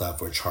all this stuff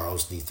where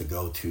Charles needs to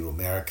go to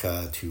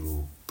America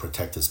to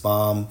protect his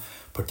mom,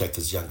 protect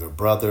his younger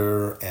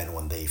brother, and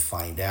when the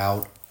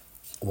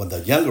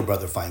younger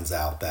brother finds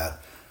out that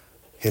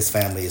his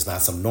family is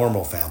not some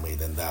normal family,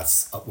 then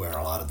that's where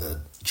a lot of the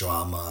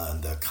drama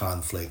and the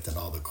conflict and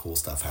all the cool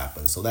stuff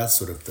happens. So that's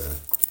sort of the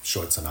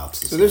short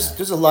synopsis. So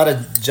there's a lot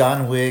of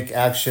John Wick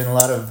action, a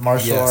lot of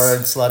martial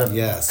arts, a lot of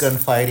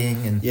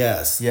gunfighting, and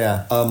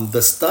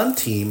the stunt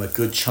team, a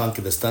good chunk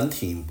of the stunt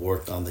team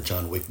worked on the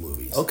John Wick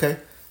movies. Okay.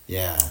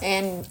 Yeah.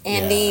 And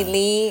Andy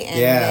Lee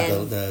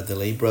and the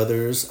Lee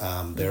brothers,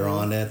 they're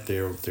on it.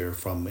 They're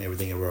from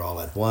Everything Everywhere All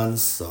at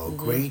Once. So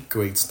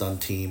great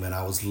stunt team, and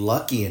I was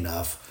lucky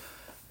enough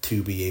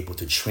to be able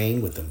to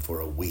train with them for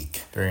a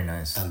week. Very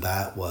nice. And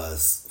that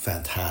was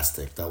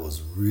fantastic. That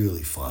was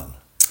really fun.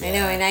 I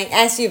know, and I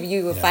asked you if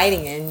you were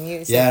fighting, and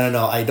you said...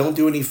 No. I don't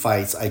do any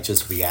fights. I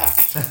just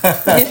react.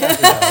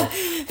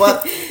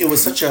 But it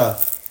was such a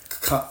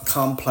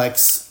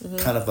complex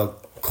kind of a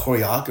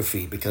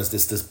choreography because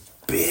there's this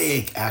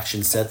big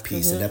action set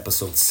piece in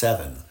episode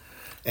 7.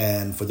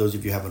 And for those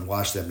of you who haven't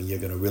watched it, I mean, you're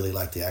going to really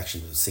like the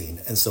action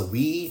scene. And so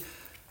we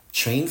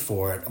trained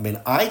for it. I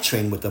mean, I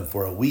trained with them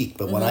for a week,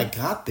 but when I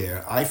got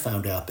there, I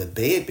found out that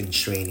they had been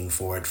training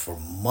for it for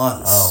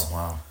months. Oh,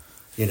 wow.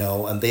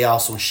 And they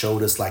also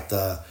showed us like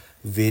the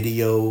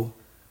video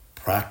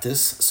practice.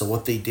 So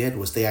what they did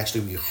was they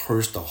actually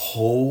rehearsed the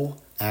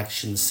whole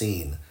action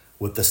scene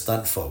with the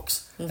stunt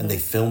folks and they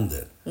filmed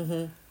it.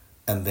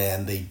 And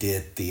then they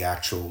did the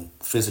actual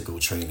physical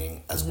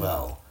training as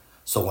well.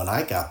 So when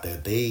I got there,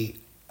 they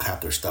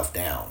had their stuff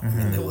down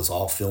and it was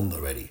all filmed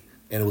already.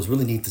 And it was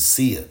really neat to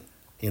see it,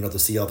 to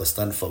see all the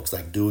stunt folks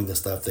like doing the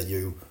stuff that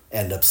you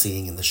end up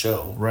seeing in the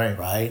show.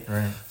 Right.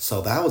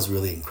 So that was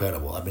really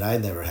incredible. I mean, I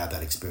never had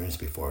that experience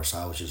before, so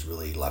I was just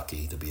really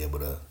lucky to be able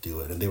to do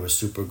it. And they were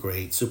super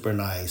great, super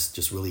nice,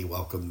 just really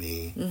welcomed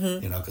me,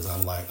 because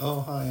I'm like, oh,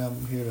 hi,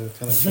 I'm here to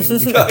kind of train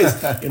you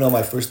guys.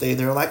 My first day,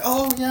 they were like,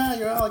 oh, yeah,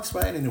 you're Alex,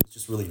 right? And it was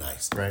just really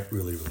nice. Right.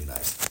 Really, really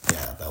nice.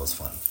 Yeah, that was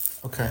fun.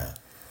 Okay.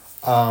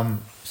 Yeah.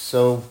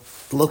 So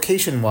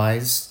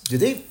location-wise, do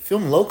they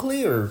film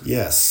locally or?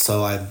 Yes,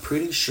 so I'm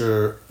pretty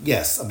sure.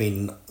 Yes, I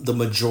mean the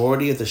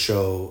majority of the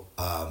show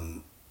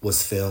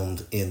was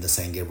filmed in the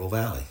San Gabriel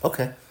Valley.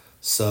 Okay.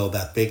 So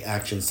that big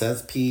action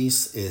set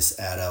piece is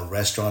at a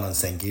restaurant on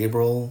San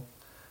Gabriel,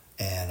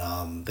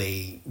 and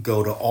they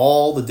go to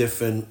all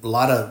the a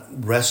lot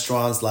of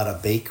restaurants, a lot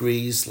of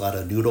bakeries, a lot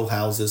of noodle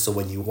houses. So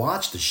when you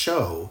watch the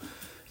show,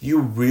 you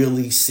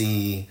really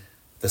see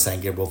the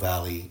San Gabriel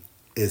Valley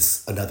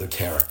is another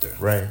character.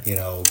 Right.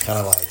 Kind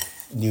of like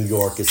New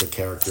York is a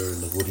character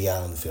in the Woody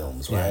Allen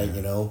films, right?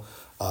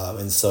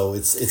 And so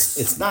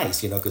it's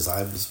nice, because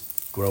I was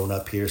grown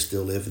up here,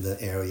 still live in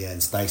the area, and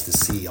it's nice to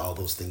see all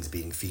those things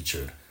being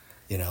featured,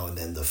 and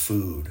then the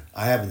food.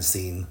 I haven't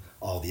seen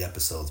all the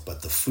episodes,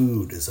 but the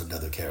food is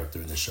another character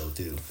in the show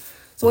too.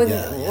 Well,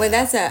 yeah. well,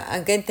 that's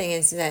a good thing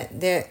is that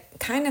they're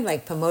kind of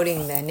like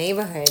promoting the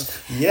neighborhood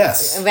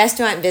Yes.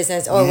 restaurant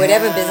business or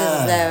whatever Yeah,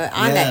 businesses that are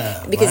on yeah,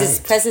 that because it's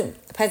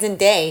present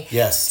day.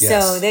 Yes, So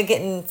yes. they're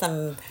getting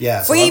some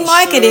Yeah, so free I'm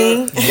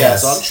marketing. Sure, yeah,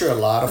 so I'm sure a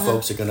lot of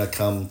folks are gonna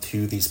come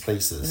to these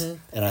places,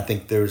 and I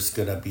think there's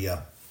gonna be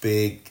a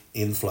big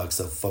influx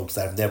of folks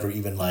that have never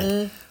even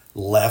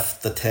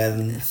left the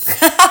 10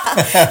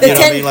 The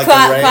 10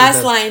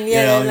 cross line,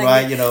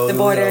 the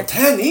border.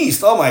 10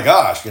 East. Oh my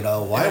gosh,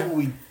 why would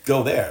we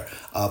go there?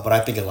 But I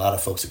think a lot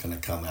of folks are going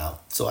to come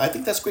out, so I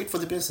think that's great for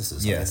the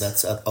businesses. Yes. I mean,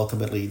 that's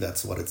ultimately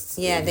that's what it's.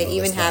 Yeah, they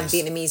even have nice.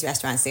 Vietnamese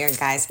restaurants there,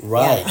 guys.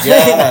 Right. Yeah.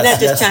 Yes, Not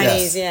just yes,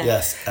 Chinese. yes, Yeah.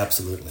 Yes,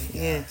 absolutely.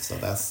 Yeah. Yeah. So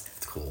that's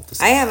cool. To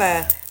see I have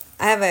that.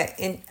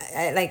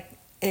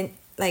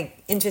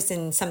 interest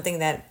in something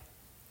that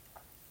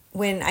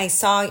when I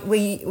saw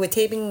we were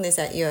taping this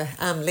at your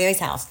Larry's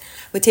house.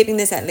 We're taping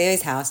this at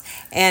Larry's house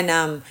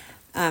and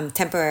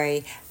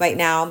temporary right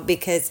now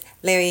because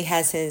Larry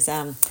has his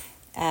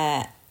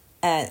My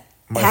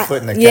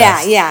foot in the yeah,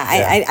 cast.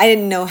 yeah. I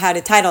didn't know how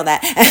to title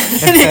that.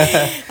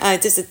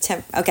 Just a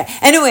temp. Okay.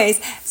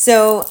 Anyways,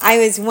 so I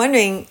was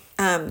wondering,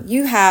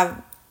 you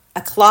have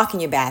a clock in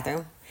your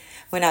bathroom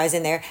when I was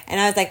in there,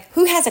 and I was like,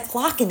 who has a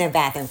clock in their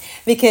bathroom?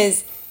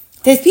 Because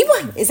there's people.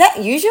 Is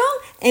that usual?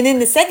 And then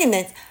the second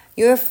that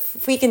your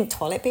freaking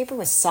toilet paper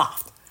was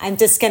soft. I'm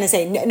just gonna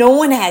say no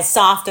one has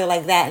softer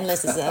like that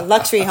unless it's a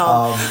luxury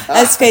home.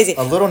 That's crazy.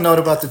 A little note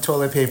about the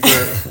toilet paper.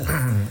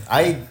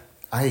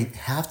 I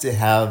have to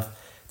have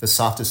the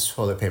softest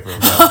toilet paper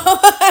available.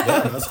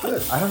 Yeah, that's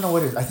good. I don't know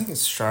what it is. I think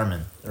it's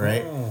Charmin,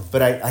 right?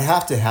 But I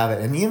have to have it.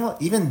 And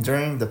even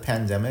during the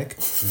pandemic,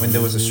 when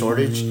there was a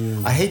shortage,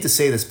 I hate to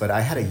say this, but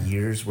I had a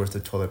year's worth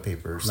of toilet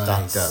paper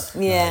stocked up.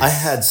 Yeah. I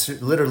had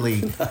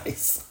literally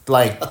Nice.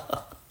 like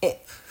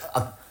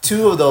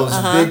two of those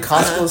big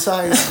Costco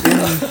size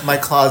in my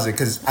closet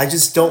because I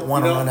just don't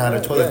want to run out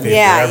of toilet paper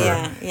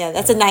ever. Yeah.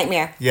 That's a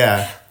nightmare.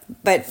 Yeah.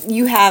 But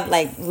you have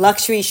like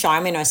luxury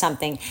Charmin or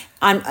something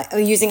on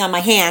using on my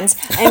hands,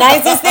 and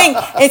I just think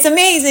it's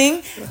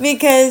amazing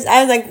because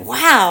I was like,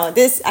 wow,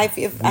 this I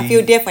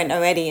feel different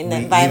already in the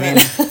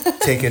environment. Even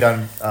take it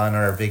on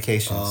our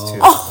vacations too.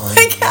 Oh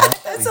my God,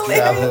 that's we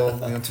hilarious.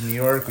 traveled, we went to New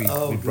York. We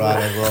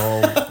brought a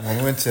roll. When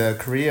we went to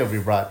Korea, we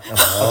brought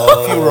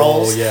a few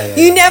rolls. Yeah.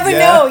 You never Yeah.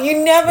 know. You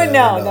never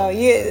know. know. No,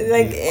 you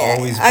like.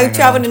 always I bring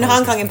traveled in our own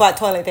Hong toilet Kong and bought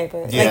toilet paper.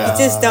 Like you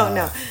just don't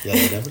know. Yeah,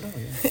 you never know. Yeah.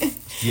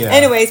 Yeah.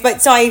 Anyways,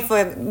 but sorry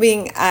for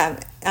being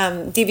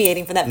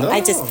deviating from that. But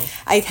No.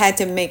 I had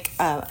to make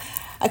a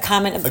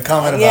comment. A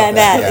comment about that.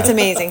 that, yeah. It's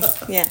amazing.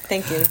 Yeah,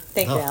 thank you,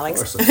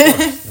 Alex. Of course.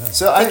 Yeah.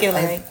 So Thank you,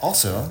 Larry.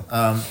 also,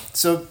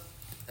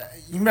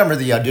 you remember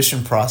the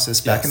audition process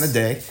back in the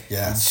day?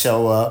 Yes. You'd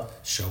show up,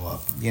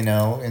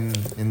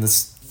 in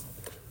this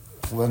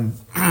when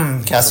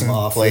casting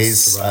office,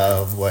 plays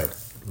right.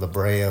 La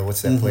Brea,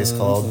 what's that place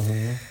called?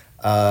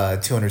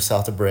 200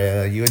 South of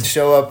Brea. You would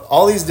show up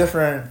all these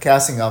different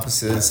casting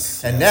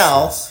offices, and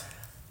now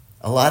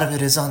a lot of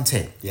it is on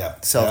tape. Yeah.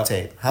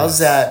 Self-tape. Yep. How's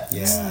that?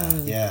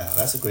 Yeah,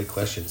 that's a great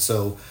question.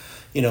 So,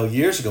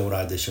 years ago when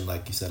I auditioned,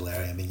 like you said,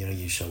 Larry, I mean,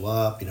 you show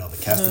up, the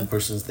casting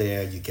person's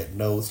there, you get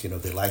notes,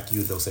 they like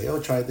you, they'll say, oh,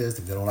 try this.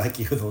 If they don't like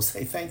you, they'll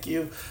say, thank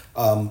you.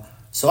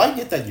 So I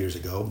did that years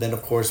ago. Then,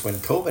 of course, when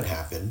COVID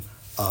happened,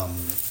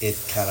 it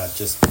kind of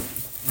just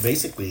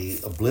basically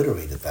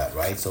obliterated that,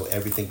 right? So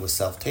everything was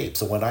self-tape.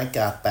 So when I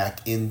got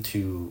back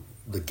into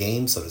the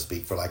game, so to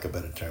speak, for lack of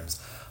better terms,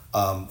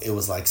 it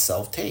was like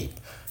self-tape.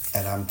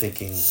 And I'm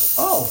thinking,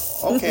 oh,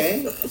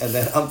 okay. And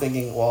then I'm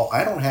thinking, well,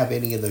 I don't have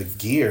any of the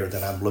gear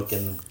that I'm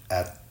looking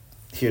at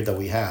here that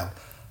we have.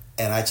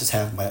 And I just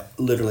have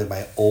literally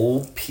my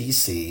old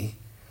PC.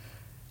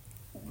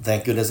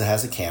 Thank goodness it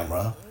has a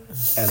camera.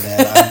 And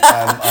then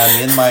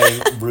I'm in my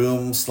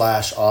room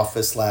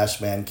 /office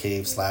 /man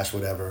cave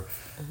 /whatever.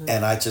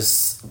 And I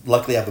just,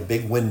 luckily I have a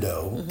big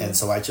window. And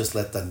so I just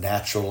let the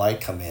natural light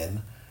come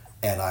in.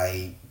 And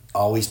I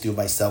always do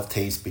my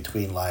self-tapes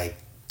between like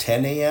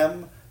 10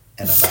 a.m.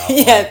 and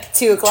about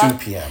 2 o'clock.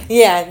 2 p.m.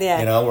 Yeah.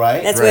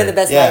 Right? That's where the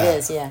best light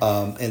is. Yeah.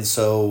 And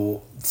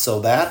so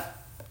that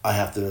I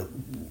have to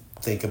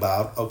think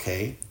about,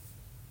 okay,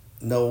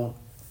 no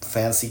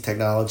fancy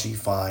technology,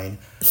 fine.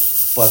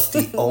 But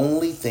the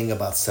only thing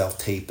about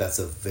self-tape that's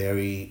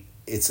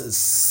it's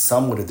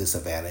somewhat a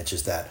disadvantage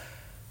is that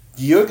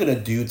you're going to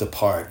do the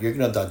part, you're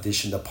going to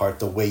audition the part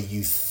the way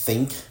you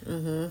think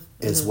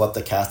is what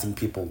the casting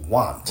people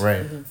want.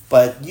 Right.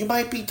 But you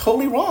might be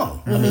totally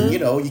wrong. I mean,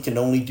 you can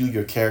only do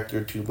your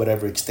character to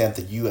whatever extent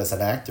that you as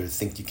an actor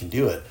think you can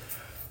do it.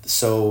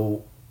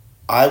 So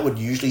I would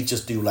usually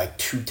just do like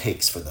 2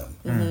 takes for them.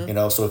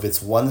 So if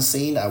it's one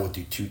scene, I would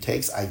do 2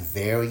 takes. I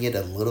vary it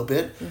a little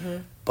bit,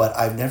 but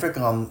I've never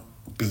gone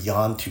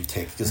beyond 2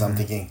 takes because I'm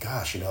thinking,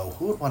 gosh,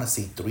 who would want to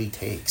see 3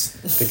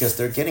 takes? Because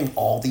they're getting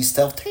all these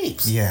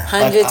self-tapes. Yeah.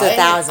 Hundreds of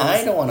thousands.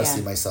 I don't want to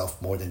see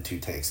myself more than 2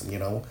 takes,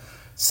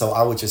 So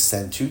I would just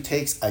send 2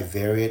 takes. I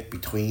vary it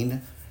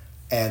between,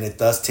 and it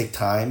does take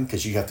time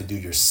because you have to do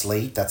your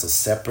slate. That's a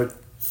separate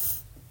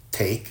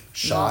take,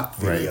 shot,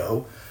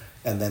 video.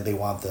 And then they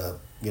want the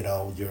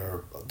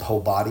your the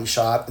whole body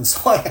shot, and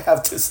so I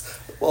have this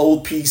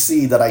old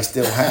PC that I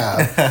still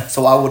have.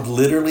 So I would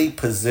literally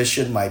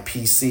position my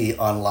PC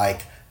on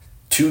like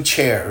 2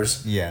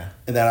 chairs. Yeah.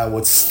 And then I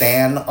would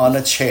stand on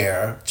a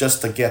chair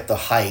just to get the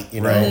height,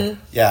 Right.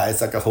 Yeah,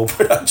 it's like a whole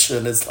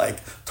production. It's like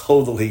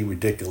totally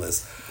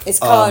ridiculous. It's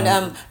called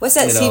what's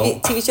that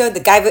TV show?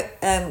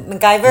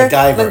 MacGyver.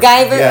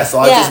 MacGyver. Yeah, so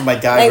I just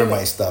MacGyver like,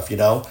 my stuff,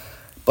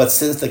 But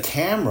since the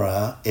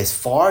camera is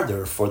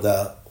farther for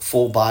the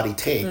full body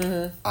take,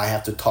 I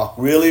have to talk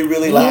really,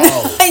 really loud.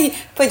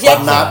 But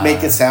not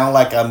make it sound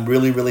like I'm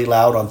really, really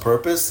loud on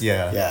purpose.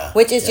 Yeah.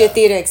 Which is your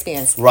theater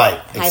experience. Right,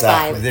 High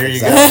exactly. five. There you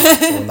go.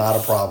 So not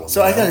a problem.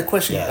 So I got a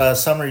question. Yeah.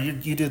 Sommer,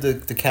 you do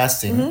the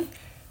casting.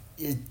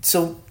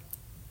 So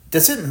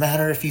does it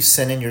matter if you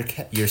send in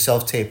your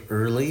self-tape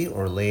early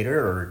or later,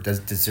 or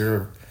does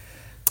there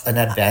an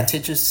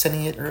advantage of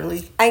sending it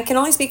early? I can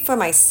only speak for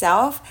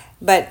myself,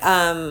 but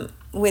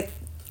with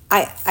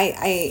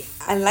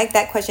I like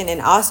that question, and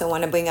also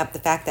want to bring up the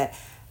fact that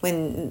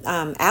when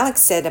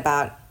Alex said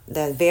about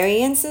the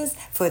variances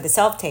for the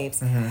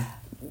self-tapes,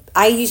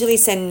 I usually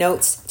send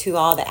notes to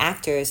all the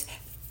actors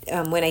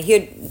when I hear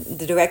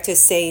the director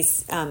say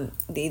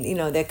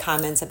their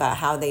comments about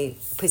how they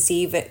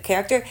perceive a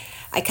character.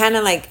 I kind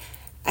of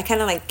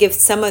like give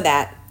some of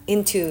that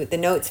into the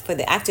notes for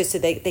the actors so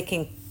they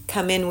can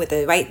come in with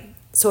the right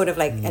sort of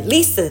like at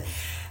least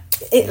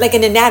like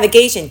in the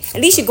navigation, at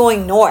least you're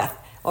going north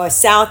or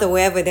south or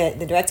wherever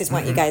the directors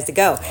want you guys to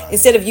go,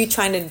 instead of you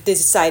trying to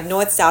decide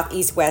north, south,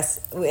 east,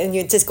 west, and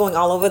you're just going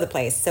all over the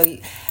place.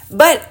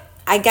 But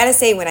I gotta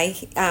say, when I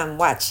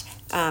watch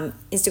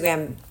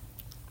Instagram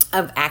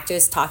of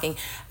actors talking,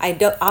 I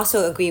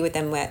also agree with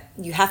them that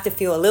you have to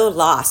feel a little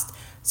lost,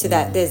 so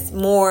that there's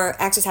more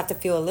actors have to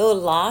feel a little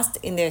lost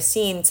in their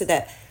scene, so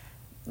that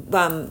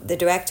the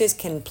directors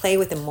can play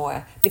with them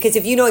more. Because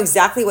if you know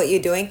exactly what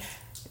you're doing,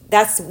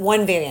 that's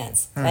one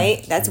variance,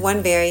 right? That's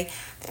one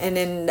and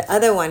then the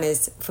other one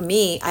is, for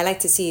me, I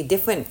like to see a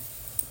different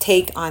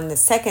take on the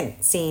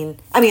second scene.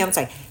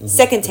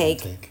 Second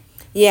take.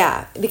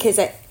 Yeah, because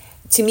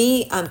to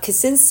me,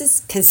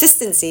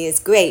 consistency is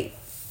great,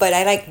 but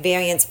I like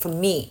variance for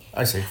me.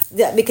 I see.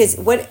 Because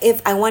what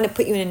if I want to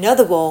put you in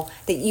another role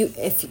that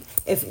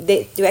if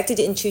the director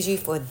didn't choose you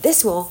for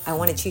this role, I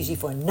want to choose you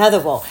for another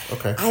role.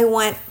 Okay. I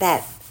want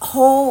that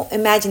whole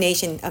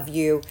imagination of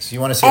you. So you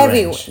want to see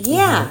range.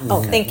 Yeah.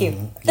 Oh, thank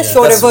you. The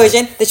shorter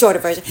version.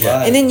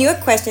 Right. And then your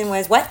question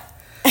was what?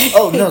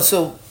 Oh no,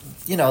 so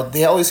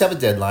they always have a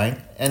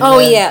deadline. And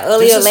early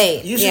or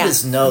late. Usually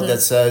this note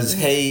that says,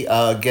 "Hey,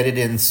 get it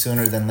in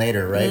sooner than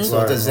later," right?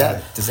 So does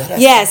that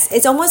happen? Yes,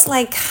 it's almost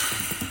like,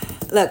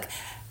 look,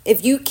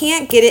 if you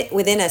can't get it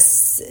within a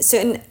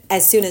certain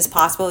as soon as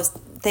possible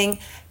thing,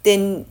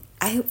 then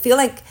I feel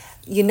like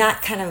you're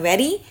not kind of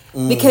ready,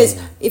 because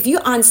if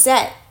you're on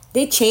set,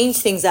 they change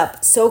things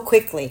up so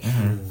quickly.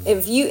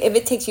 If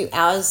it takes you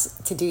hours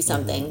to do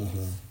something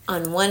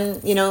on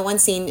one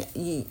scene,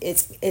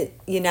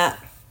 you're not.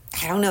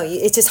 I don't know.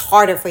 It's just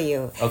harder for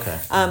you. Okay.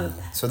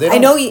 So I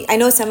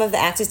know some of the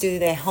actors do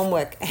their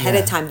homework ahead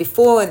of time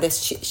before the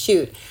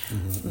shoot,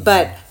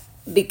 but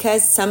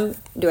because some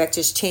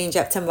directors change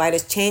up, some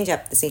writers change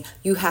up the scene,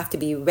 you have to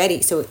be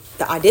ready. So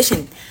the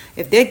audition,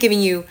 if they're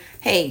giving you,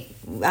 hey,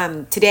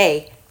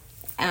 today.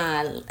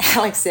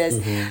 Alex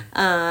says,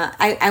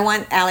 I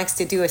want Alex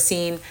to do a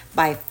scene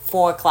by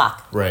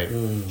 4:00. Right.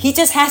 He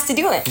just has to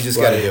do it. You just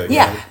got to do it.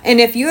 Yeah.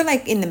 And if you're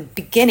like in the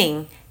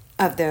beginning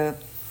of the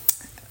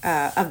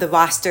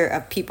roster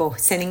of people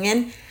sending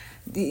in,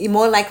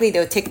 more likely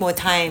they'll take more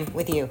time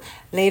with you.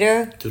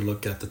 Later, to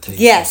look at the tape.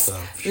 Yes. And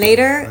stuff. Sure.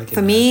 Later,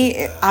 for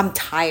me, I'm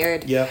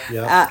tired. Yeah.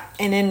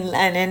 And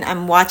then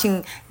I'm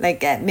watching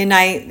like at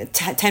midnight,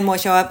 10 more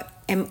show up.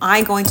 Am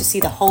I going to see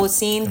the whole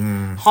scene?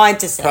 Hard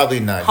to say. Probably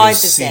not. Hard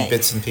you to see say.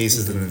 bits and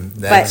pieces and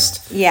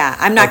next. But yeah,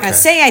 I'm not going to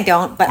say I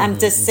don't, but I'm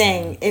just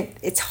saying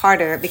it's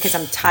harder because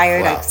I'm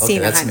tired. I've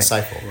seen that's 100.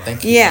 insightful.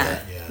 Thank you.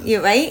 Yeah.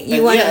 You're right.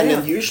 And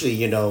then usually,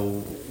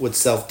 with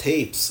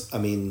self-tapes,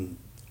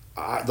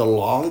 the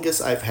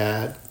longest I've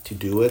had to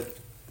do it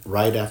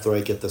right after I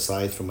get the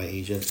sides from my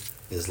agent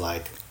is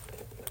like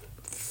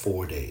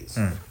 4 days.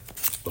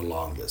 The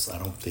longest. I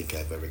don't think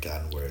I've ever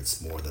gotten where it's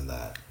more than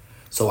that.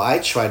 So I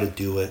try to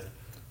do it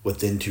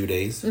within 2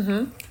 days.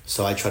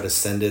 So I try to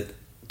send it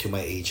to my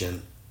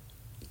agent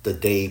the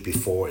day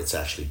before it's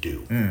actually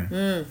due.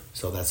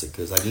 So that's it,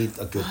 because I need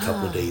a good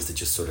couple of days to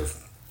just sort of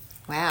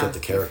get the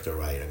character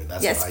right.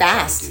 That's what I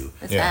try to do.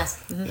 It's fast.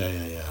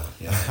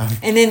 Yeah.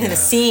 And then the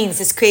scenes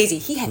is crazy.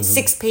 He had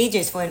 6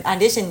 pages for an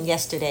audition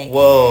yesterday.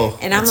 Whoa.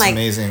 And I'm like,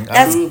 amazing.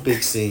 That's 2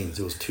 big scenes.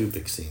 It was 2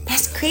 big scenes.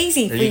 That's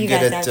crazy for Are you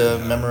guys. good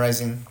at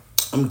memorizing?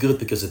 I'm good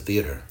because of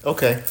theater.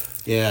 Okay.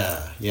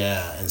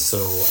 Yeah. And so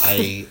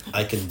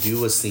I can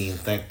do a scene,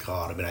 thank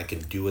God. I can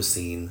do a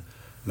scene,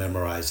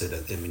 memorize it.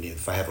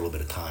 If I have a little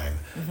bit of time,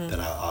 then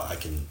I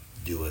can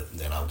do it, and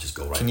then I'll just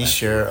go right. Can you back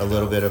share to it, a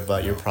little bit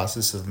about your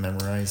process of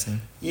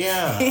memorizing?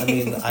 Yeah,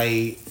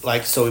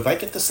 so if I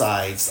get the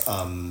sides,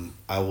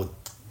 I would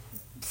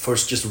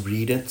first just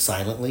read it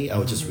silently. I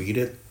would just read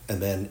it,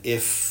 and then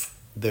if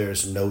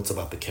there's notes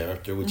about the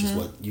character, which is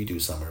what you do,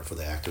 Sommer, for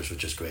the actors,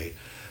 which is great.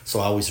 So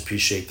I always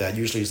appreciate that.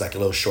 Usually it's like a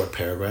little short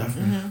paragraph.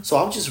 So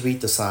I'll just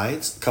read the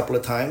sides a couple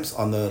of times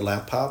on the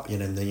laptop,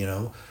 and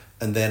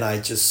then I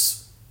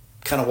just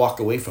kind of walk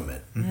away from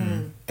it.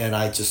 And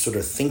I just sort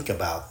of think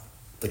about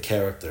the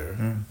character,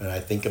 and I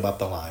think about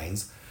the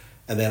lines.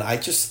 And then I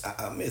just,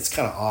 it's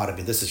kind of odd. I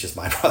mean, this is just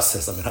my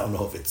process. I mean, I don't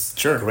know if it's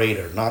great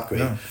or not great.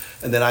 No.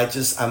 And then I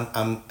just,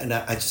 I'm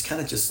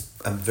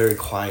very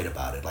quiet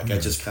about it. Like I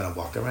just kind of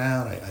walk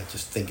around. I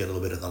just think a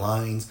little bit of the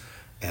lines,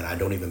 and I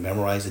don't even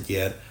memorize it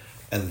yet.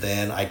 And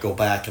then I go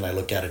back and I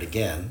look at it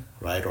again,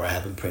 right? Or I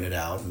have it printed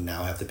out, and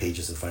now I have the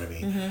pages in front of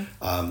me.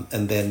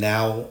 And then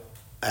now,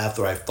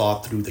 after I've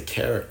thought through the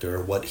character,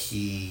 what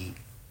he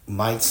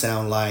might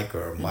sound like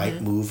or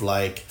might move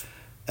like,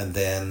 and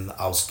then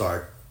I'll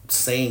start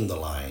saying the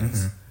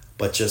lines,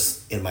 but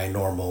just in my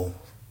normal,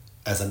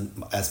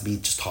 as me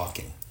just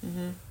talking,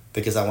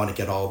 because I want to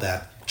get all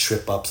that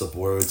trip ups of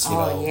words,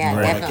 I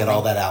want to get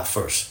all that out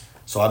first.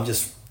 So I'm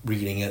just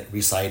reading it,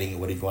 reciting it,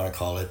 what do you want to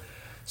call it.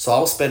 So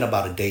I'll spend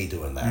about a day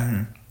doing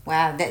that.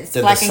 Wow, that's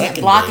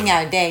blocking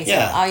out a day. So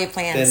all your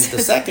plans. Then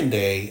the second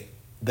day,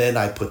 then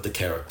I put the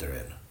character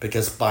in,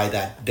 because by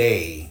that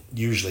day,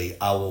 usually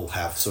I will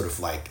have sort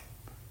of like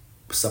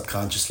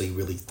subconsciously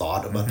really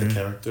thought about the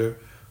character,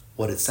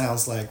 what it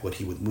sounds like, what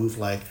he would move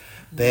like.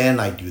 Then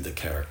I do the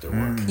character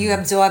work. You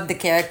absorb the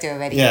character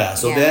already. Yeah,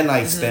 so then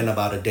I spend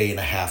about a day and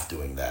a half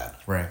doing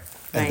that. Right.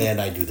 And then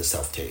I do the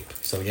self-tape.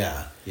 So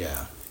yeah.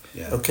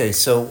 Okay,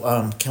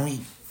 so can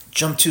we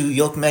jump to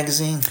Yolk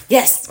Magazine?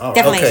 Yes,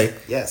 definitely. Okay,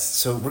 yes.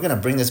 So we're going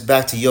to bring this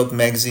back to Yolk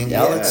Magazine.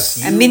 Yes.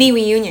 Alex, a mini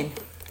reunion.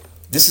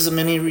 This is a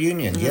mini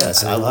reunion.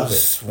 Yes, I love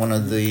it. One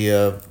of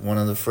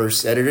the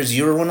first editors.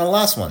 You were one of the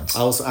last ones.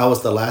 I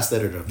was the last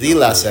editor. The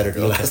last editor.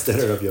 The last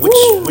editor of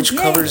Yolk. Which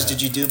covers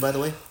did you do, by the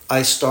way?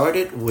 I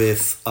started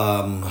with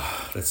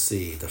let's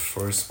see, the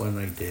first one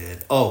I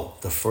did. Oh,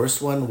 the first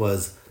one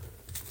was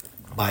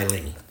Bai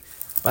Ling.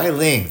 Bai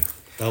Ling.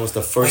 That was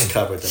the first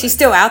cover. She's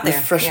still out there.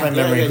 Refresh my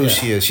memory who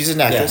she is. She's an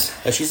actress.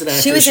 Yeah. She's an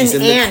actress. She was She's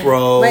in Anne, The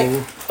Crow.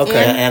 right?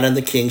 Okay. Anne and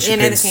the King. She Anne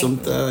played and the King.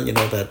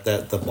 Sumta,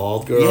 that the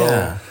bald girl.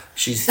 Yeah.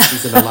 She's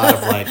in a lot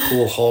of like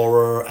cool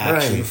horror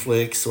action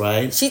flicks,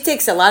 right? She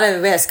takes a lot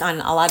of risk on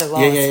a lot of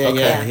roles.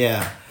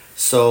 Yeah.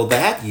 So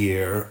that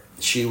year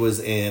she was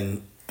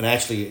in, and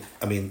actually,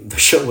 I mean, the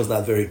show was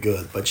not very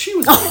good, but she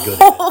was very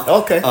good. At it.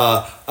 Okay.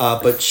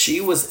 But she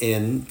was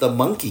in The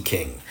Monkey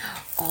King.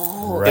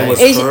 Oh, right. It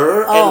was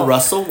her and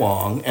Russell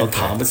Wong and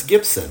Thomas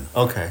Gibson.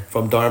 Okay.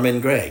 From Dharma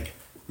and Greg.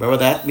 Remember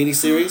that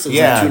miniseries? It was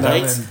Yeah, 2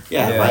 nights.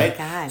 Yeah, right. Oh my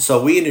God.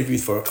 So we interviewed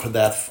for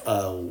that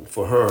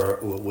for her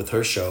with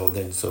her show.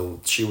 Then so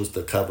she was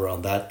the cover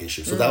on that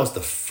issue. So that was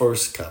the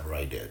first cover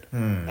I did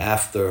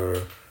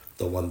after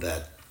the one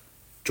that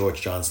George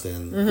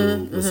Johnston,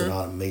 who was an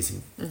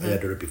amazing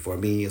editor before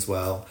me as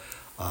well.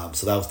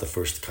 So that was the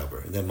first cover.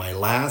 And then my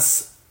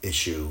last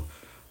issue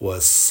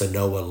was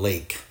Sanoa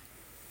Lake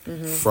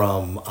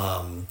from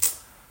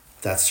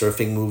that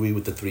surfing movie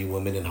with the 3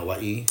 women in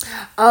Hawaii.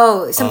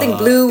 Oh, something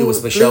blue. It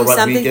was Michelle blue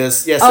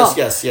Rodriguez.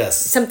 Something? Yes.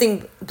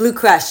 Something Blue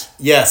Crush.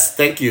 Yes,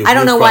 thank you. I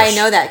don't Blue know Crush. why I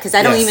know that, because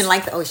I don't even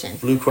like the ocean.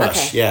 Blue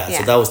Crush. Okay. Yeah.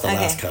 So that was the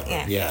last cover.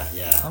 Yeah.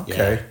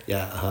 Okay.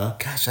 Yeah.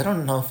 Gosh, I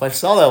don't know if I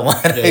saw that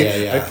one.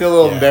 Yeah. I feel a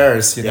little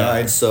embarrassed, you know.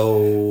 Yeah.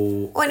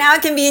 So. Well, now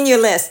it can be in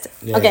your list.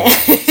 Yeah, okay.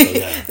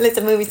 So, List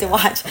of movies to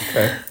watch.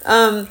 Okay.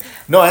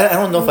 No, I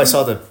don't know if I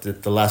saw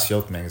the last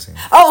Yolk magazine.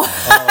 Oh,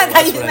 I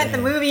thought you meant the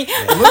movie.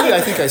 The movie,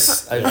 I think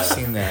I've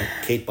seen that.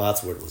 Kate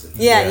Botsworth was in it.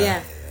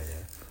 Yeah.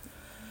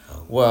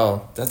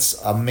 Well,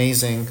 that's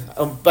amazing.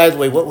 By the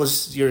way, what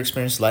was your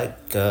experience like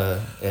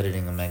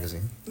editing a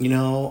magazine? You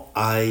know,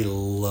 I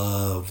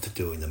loved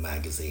doing the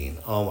magazine.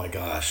 Oh my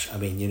gosh. I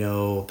mean,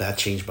 that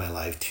changed my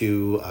life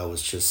too. I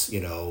was just,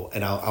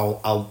 and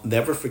I'll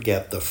never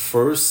forget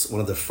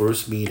one of the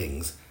first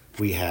meetings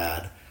we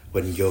had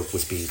when Yolk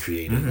was being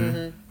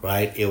created.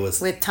 Right? It was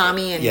with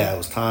Tommy and it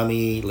was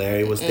Tommy.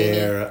 Larry was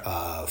there.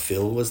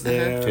 Phil was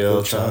there.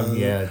 Phil Chung.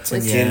 Yeah.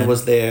 Tin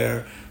was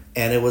there.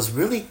 And it was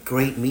really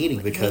great meeting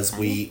because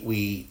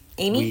we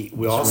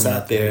all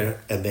sat there,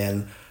 and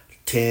then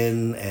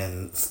Tin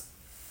and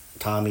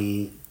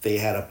Tommy, they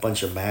had a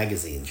bunch of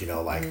magazines,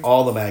 like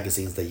all the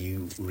magazines that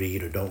you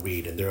read or don't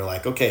read, and they're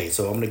like, okay,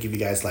 so I'm gonna give you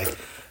guys like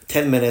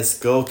 10 minutes,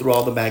 go through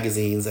all the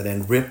magazines, and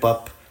then rip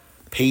up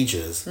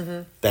pages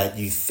that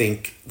you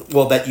think,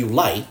 that you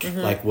like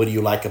what do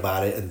you like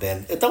about it, and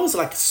then that was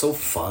like so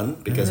fun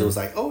because it was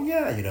like, oh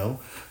yeah,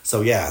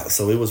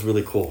 so it was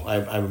really cool.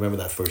 I remember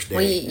that first day.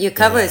 Well, your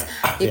covers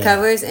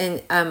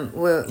and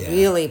were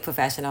really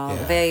professional,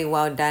 very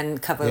well done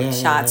cover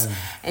shots,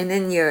 and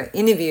then your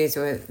interviews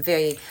were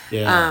very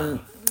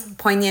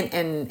poignant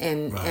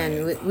and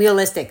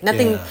realistic.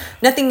 Nothing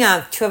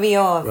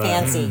trivial or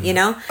fancy.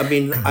 I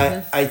mean,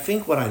 I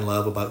think what I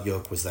love about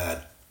Yolk was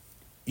that,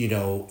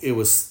 it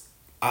was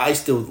I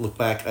still look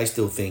back, I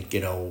still think,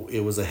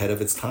 it was ahead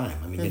of its time.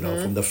 I mean,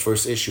 from the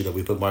first issue that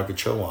we put Margaret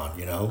Cho on,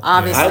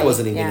 Obviously, I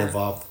wasn't even yeah.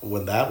 involved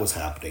when that was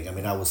happening. I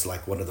mean, I was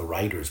like one of the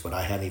writers, but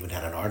I hadn't even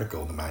had an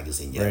article in the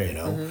magazine yet,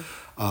 Right.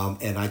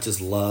 And I just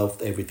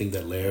loved everything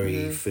that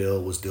Larry,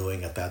 Phil was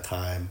doing at that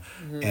time.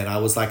 And I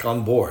was like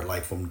on board,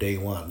 like from day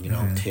one,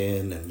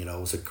 Tin, and, it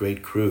was a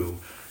great crew.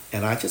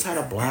 And I just had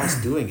a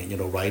blast doing it,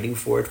 writing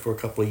for it for a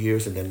couple of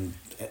years and then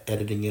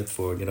editing it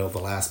for, the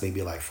last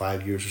maybe like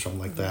 5 years or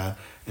something like that.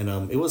 And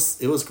it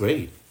was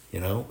great,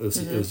 it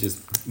was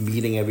just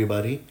meeting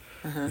everybody,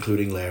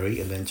 including Larry,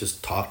 and then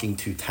just talking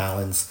to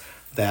talents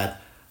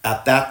that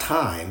at that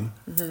time,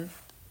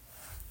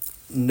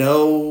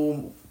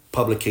 no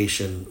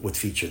publication would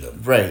feature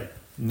them. Right.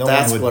 No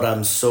That's one would what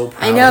I'm so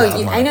proud I know,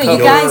 of. I know, cover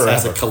you guys.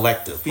 As a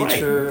collective.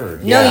 feature.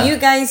 Right. No, Yeah. you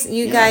guys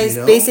you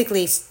know?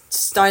 basically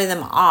started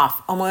them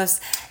off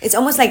almost. It's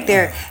almost like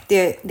they're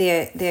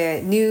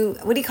new.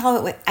 What do you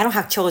call it? I don't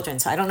have children,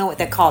 so I don't know what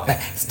they're called. But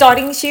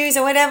starting shoes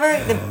or whatever.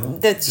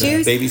 The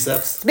shoes. Baby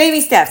steps.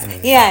 Baby steps.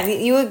 Yeah,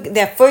 you were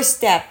their first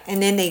step,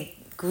 and then they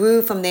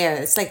grew from there.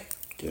 It's like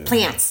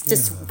plants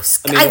just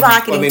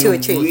skyrocketing to a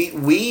tree.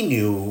 We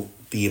knew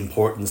the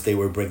importance they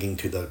were bringing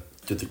to the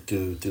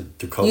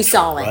to culture. You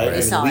saw it. Right?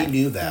 You saw we it.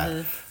 knew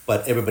that,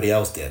 but everybody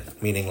else did.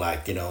 Meaning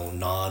like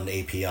non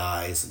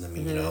APIs. And I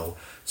mean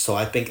So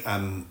I think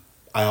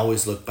I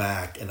always look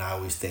back and I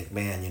always think,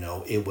 man,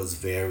 it was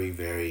very,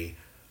 very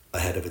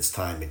ahead of its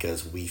time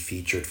because we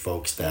featured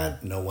folks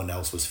that no one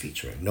else was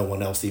featuring. No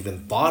one else even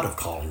thought of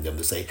calling them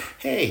to say,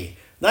 hey.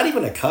 Not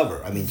even a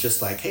cover. I mean,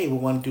 just like, hey, we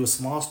want to do a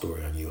small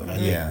story on you. And I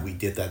think we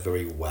did that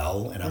very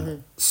well. And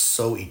I'm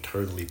so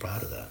eternally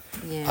proud of that.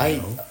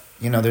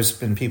 Yeah. There's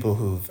been people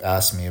who've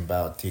asked me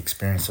about the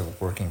experience of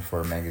working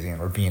for a magazine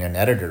or being an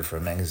editor for a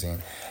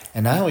magazine.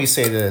 And I always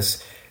say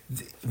this,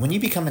 when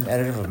you become an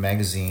editor of a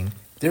magazine,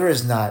 there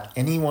is not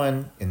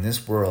anyone in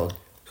this world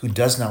who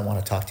does not want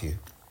to talk to you.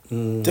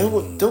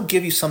 They'll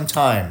give you some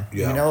time,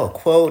 a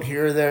quote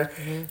here or there.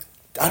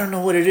 I don't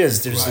know what it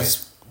is. There's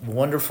this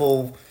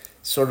wonderful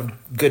sort of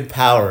good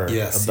power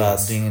about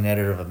being an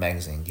editor of a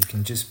magazine. You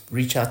can just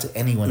reach out to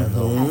anyone and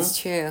That's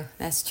true.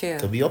 That's true.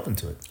 they'll be open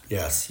to it.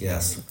 Yes.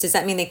 Does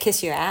that mean they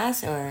kiss your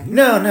ass or?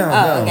 No.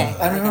 Okay.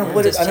 I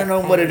don't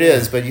know what it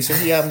is, but you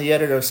say, I'm the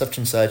editor of such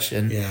and such,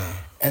 and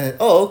then,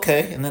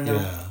 okay, and then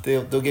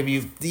they'll give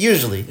you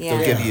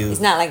they'll give you. It's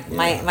not like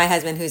my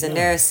husband who's a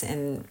nurse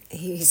and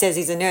he says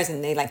he's a nurse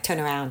and they like turn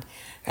around.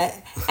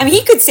 I mean,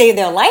 he could save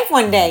their life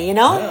one day,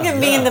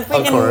 me in the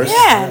freaking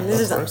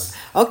Of course.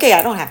 Okay.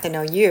 I don't have to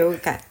know you,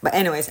 but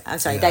anyways, I'm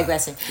sorry,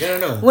 digressing.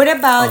 No. What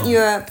about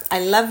I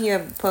love your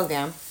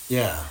program.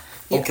 Yeah.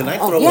 Yeah. Can I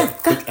Oh, throw yeah, a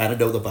quick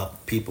anecdote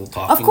about people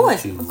talking Of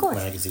course. to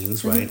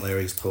magazines, right?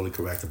 Larry's totally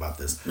correct about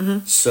this.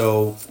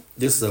 So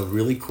this is a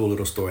really cool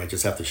little story. I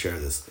just have to share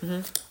this.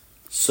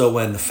 So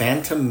when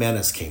Phantom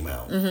Menace came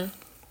out,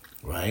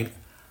 right?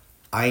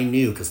 I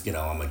knew, because,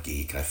 I'm a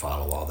geek. I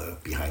follow all the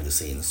behind the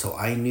scenes. So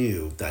I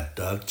knew that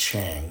Doug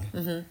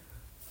Chiang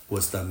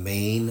was the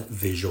main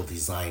visual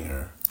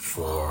designer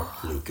for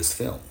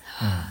Lucasfilm,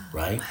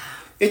 right?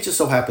 It just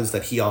so happens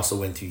that he also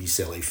went to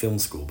UCLA Film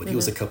School, but he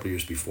was a couple of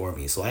years before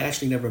me. So I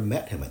actually never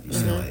met him at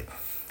UCLA.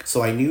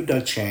 So I knew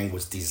Doug Chiang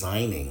was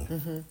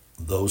designing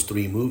those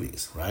 3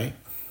 movies, right?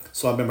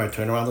 So I remember I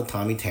turned around to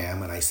Tommy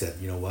Tam and I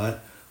said, you know what?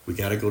 We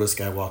got to go to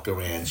Skywalker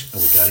Ranch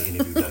and we got to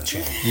interview Doug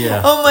Chiang.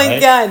 Oh my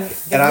God.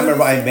 And I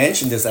remember I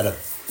mentioned this at a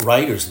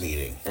writers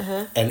meeting,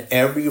 and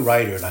every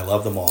writer, and I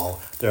love them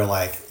all, they're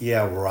like,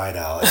 yeah, right,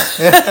 Alex.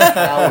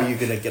 How are you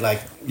going to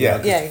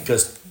get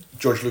because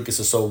George Lucas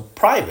is so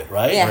private,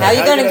 right? Yeah, how are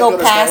you going to go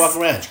past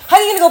Skywalker Ranch? How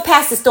are you going to go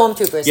past the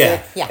stormtroopers?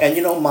 Yeah. Yeah.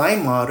 And my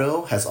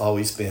motto has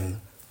always been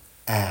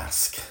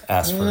ask.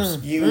 Ask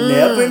first. You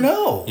never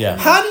know. Yeah.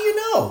 How do you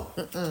know?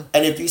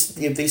 And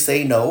if they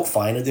say no,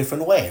 find a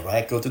different way,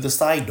 right? Go through the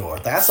side door.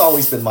 That's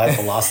always been my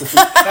philosophy.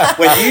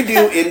 When you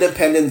do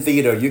independent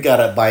theater, you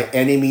gotta by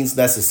any means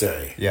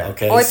necessary. Yeah.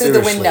 Okay. Or through the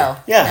Seriously. window.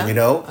 Yeah.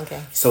 No?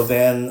 Okay. So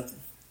then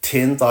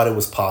Tin thought it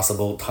was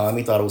possible.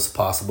 Tommy thought it was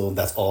possible. And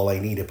that's all I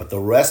needed. But the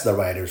rest of the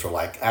writers were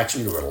like,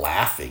 actually, they were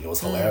laughing. It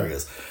was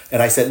hilarious.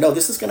 And I said, no,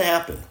 this is gonna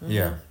happen.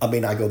 Yeah.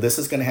 This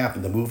is gonna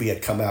happen. The movie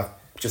had come out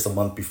just a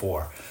month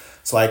before.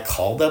 So I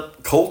cold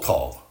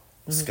called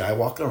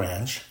Skywalker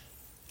Ranch,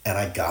 and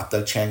I got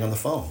Doug Chiang on the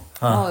phone.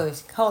 Oh,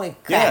 holy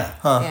crap.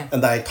 Yeah.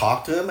 And I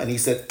talked to him, and he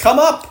said, come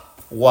up.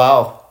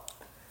 Wow.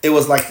 It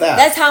was like that.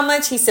 That's how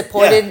much he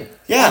supported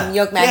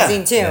Yolk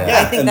Magazine, too.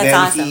 I think and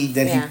that's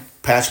then awesome. He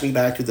patched me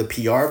back to the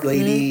PR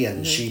lady,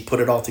 and she put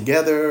it all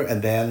together,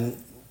 and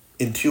then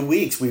in 2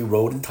 weeks, we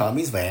rode in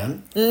Tommy's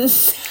van. Me,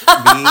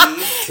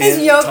 Tim,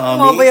 Yolk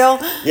Tommy.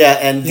 mobile. Yeah,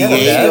 and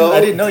Diego. I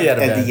didn't know you had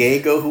a van. And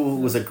Diego, who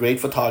was a great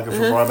photographer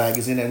for our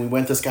magazine, and we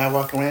went to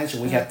Skywalker Ranch,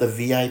 and we had the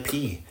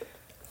VIP.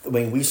 I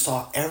mean, we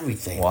saw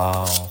everything.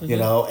 Wow.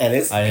 And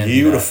it's I envy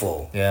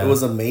beautiful. that. Yeah. It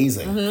was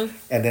amazing.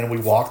 And then we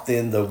walked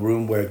in the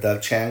room where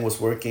Doug Chiang was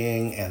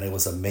working, and it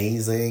was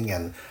amazing.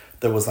 And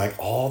there was like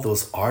all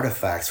those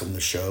artifacts from the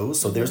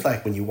shows. So there's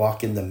like when you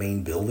walk in the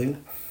main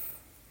building,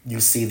 you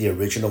see the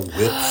original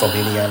whip from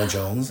Indiana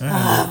Jones. Oh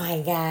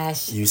my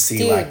gosh. You see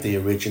Dude. like the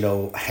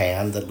original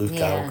hand that Luke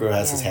Yeah, Skywalker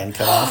has his yeah. hand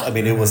cut off. I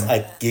mean, it was,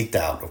 I geeked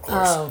out, of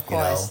course. Oh, of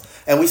course.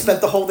 And we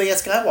spent the whole day at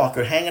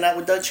Skywalker hanging out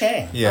with Doug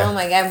Chang. Yeah. Oh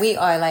my God, we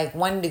are like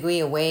 1 degree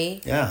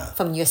away Yeah.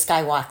 from your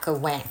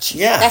Skywalker ranch.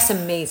 Yeah. That's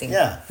amazing.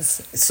 Yeah.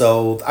 It's-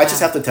 So I just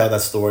have to tell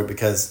that story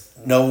because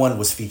no one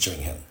was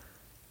featuring him.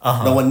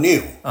 No one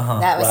knew.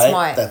 That was right?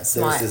 smart. That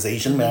smart. there's this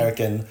Asian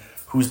American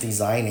who's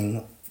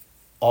designing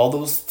all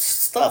those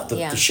stuff,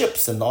 the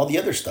ships and all the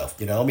other stuff.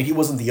 I mean, he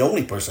wasn't the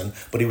only person,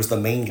 but he was the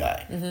main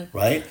guy,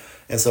 right?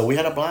 And so we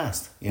had a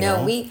blast.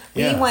 No, we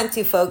want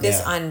to focus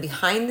Yeah. on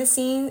behind the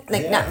scenes,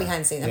 like Yeah. not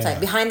behind the scenes. I'm sorry, Yeah.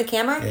 behind the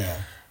camera. Yeah.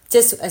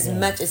 Just as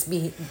much as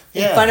be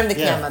in Yeah, front of the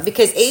yeah. camera,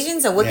 because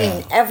Asians are working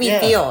in every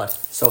field.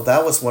 So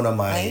that was one of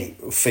my Right?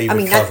 favorite I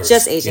mean, not covers.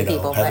 just Asian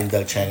people, having but-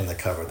 Doug Chang in the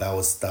cover. That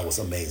was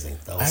amazing.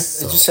 That I was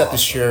so just have to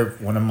awesome. share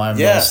one of my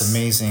Yes. most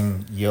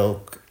amazing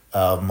Yolk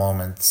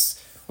moments.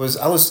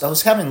 I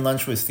was having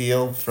lunch with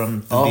Theo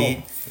from the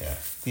Beat, Yeah.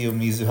 Theo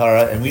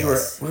Mizuhara, and we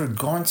Yes. were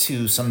going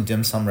to some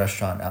dim sum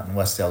restaurant out in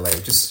West LA.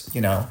 Just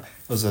it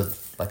was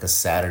like a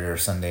Saturday or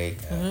Sunday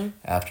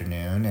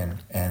afternoon,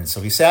 and so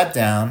we sat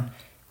down,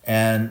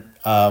 and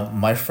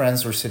my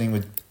friends were sitting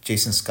with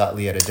Jason Scott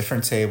Lee at a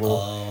different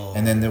table,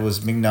 and then there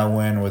was Ming Na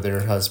Wen with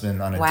her husband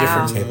on a Wow.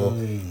 different table,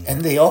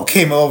 and they all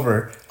came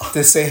over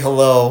to say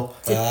hello.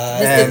 Mr.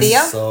 And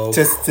Theo? So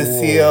to cool.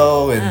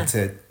 Theo and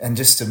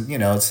just to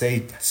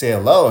say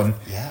hello and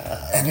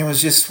Yeah. and it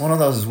was just one of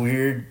those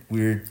weird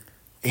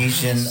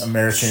Asian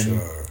American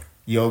Sure.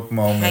 Yolk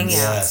moments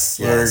Hangout. Yes.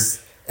 where Yes.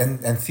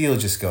 and Theo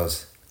just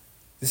goes,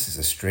 this is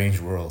a strange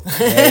world,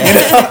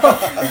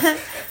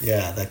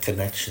 Yeah, that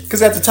connection.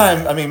 because at the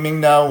time, I mean, Ming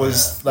Na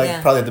was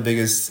Yeah. probably the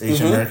biggest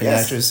Asian American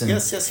Yes. actress, and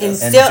Yes. And and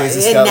still,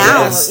 Jason and Scott Lee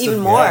now was even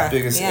the more.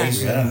 biggest Yeah.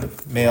 Asian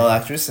male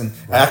actress and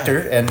actor,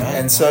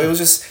 and so it was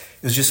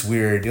just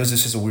weird. It was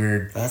just a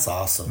weird That's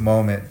awesome.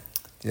 moment.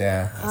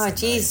 Yeah. Oh, a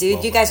geez, nice dude, you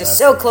moment. guys are That's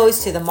so very close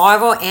cool. to the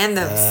Marvel and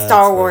the That's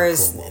Star very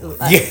Wars, cool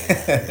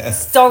moment.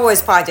 Star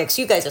Wars projects.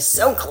 You guys are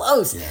so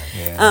close. You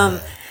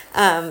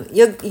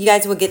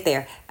guys will get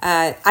there.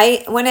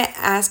 I want to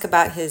ask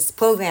about his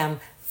program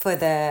for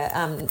the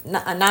a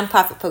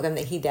nonprofit program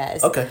that he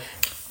does. Okay.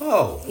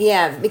 Oh.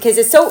 Yeah, because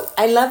it's so.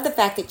 I love the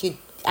fact that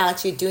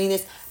Alex, you're doing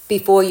this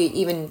before you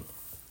even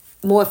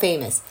more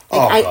famous.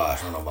 Like, Gosh,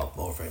 I don't know about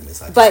more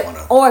famous. I just But want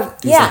to or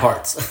do yeah, some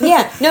parts.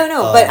 yeah,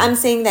 no. But I'm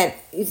saying that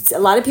a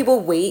lot of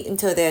people wait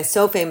until they're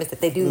so famous that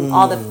they do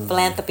all the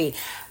philanthropy,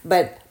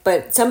 but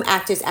some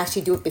actors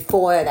actually do it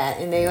before that,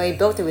 and they already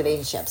built a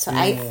relationship. So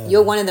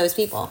you're one of those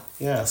people.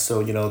 Yeah,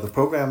 so the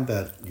program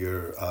that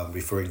you're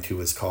referring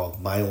to is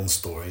called My Own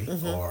Story,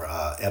 or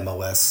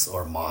MOS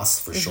or MOS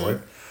for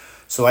short.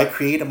 So I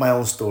created My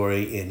Own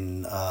Story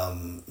in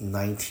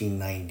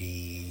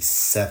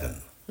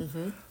 1997.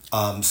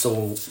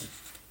 So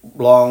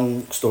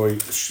long story,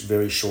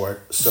 very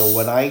short. So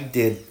when I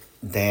did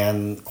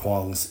Dan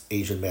Kwong's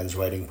Asian Men's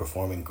Writing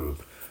Performing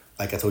Group,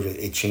 like I told you,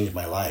 it changed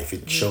my life.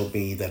 It showed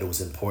me that it was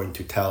important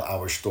to tell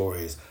our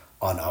stories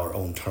on our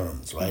own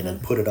terms, right?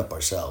 And put it up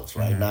ourselves,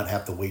 right? Not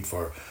have to wait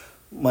for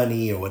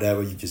money or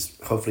whatever. You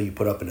just, hopefully you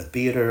put up in a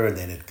theater and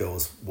then it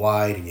goes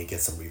wide and you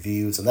get some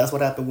reviews. And that's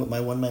what happened with my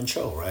one-man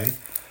show, right?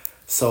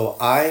 So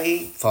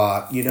I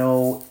thought,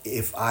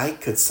 if I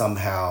could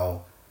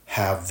somehow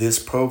have this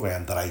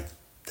program that I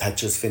had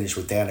just finished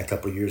with Dan a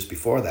couple of years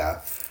before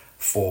that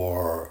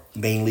for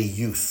mainly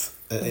youth,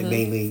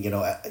 mainly,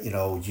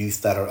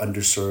 youth that are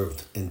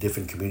underserved in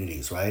different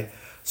communities, right?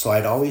 So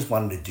I'd always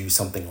wanted to do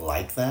something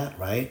like that,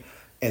 right?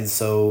 And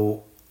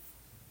so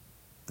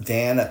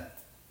Dan at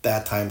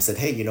that time said,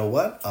 hey, you know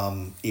what?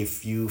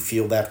 If you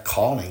feel that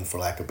calling, for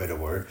lack of a better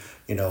word,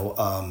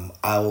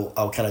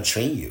 I'll kind of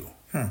train you,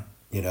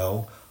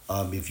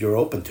 if you're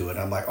open to it.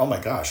 I'm like, oh my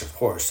gosh, of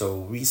course. So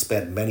we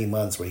spent many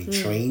months where he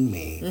trained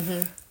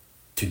me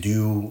to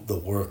do the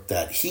work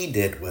that he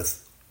did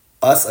with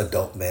us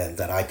adult men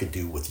that I could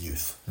do with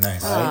youth.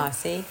 Nice. Ah,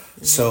 see.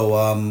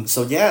 So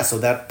so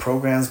that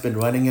program's been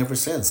running ever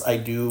since. I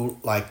do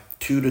like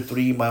 2 to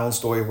 3 My Own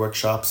Story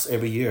workshops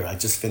every year. I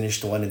just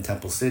finished one in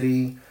Temple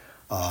City,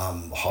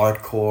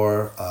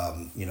 hardcore,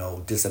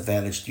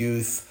 disadvantaged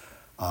youth.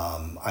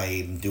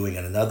 I'm doing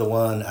another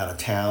one out of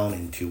town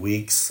in 2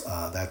 weeks.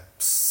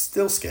 That's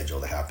still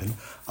scheduled to happen.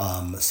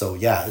 So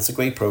yeah, it's a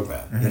great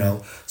program,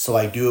 So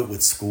I do it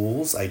with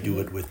schools, I do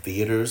it with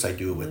theaters, I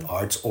do it with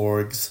arts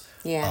orgs.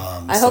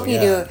 Yeah, I so hope you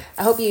yeah. do.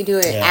 I hope you do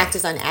it Yeah.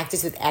 Actors on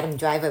Actors with Adam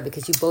Driver,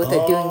 because you both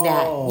are doing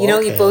that. Oh, You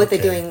okay, both are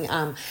okay. doing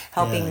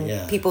helping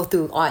Yeah. people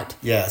through art.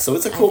 Yeah, so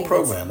it's a cool think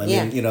that's- program. I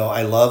yeah. mean,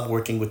 I love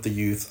working with the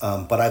youth,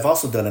 but I've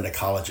also done it at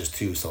colleges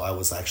too. So I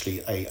was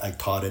actually, I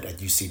taught it at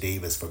UC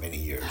Davis for many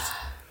years.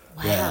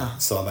 Wow. Yeah,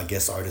 so I'm a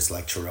guest artist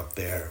lecturer up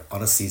there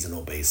on a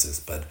seasonal basis.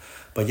 But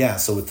yeah,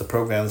 so with the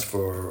programs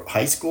for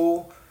high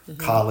school,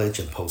 college,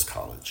 and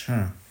post-college.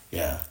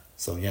 Yeah.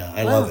 So yeah,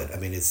 I love it. I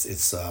mean,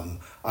 it's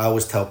I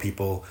always tell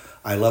people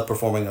I love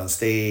performing on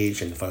stage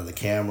and in front of the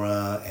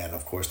camera, and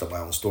of course the My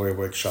Own Story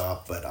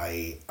workshop. But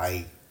I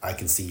I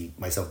can see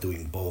myself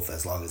doing both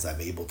as long as I'm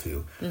able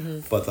to.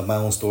 But my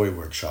own story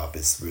workshop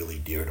is really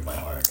dear to my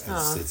heart.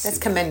 That's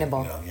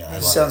commendable. I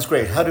love Sounds it.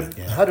 great. How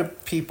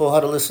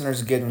do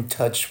listeners get in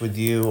touch with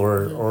you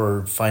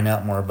or find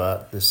out more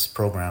about this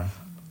program?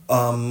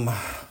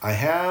 I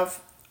had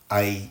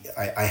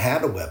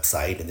a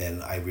website, and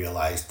then I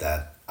realized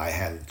that I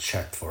hadn't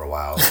checked for a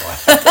while, so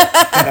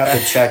I have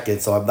to check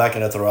it. So I'm not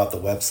going to throw out the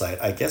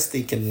website. I guess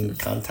they can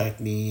contact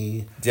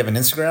me. Do you have an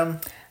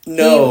Instagram?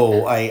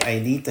 No, I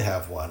need to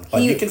have one.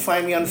 But you can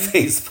find me on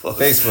Facebook.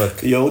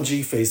 The OG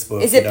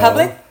Facebook. Is it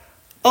public?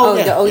 Oh,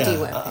 yeah, the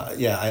OG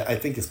yeah. web. I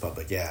think it's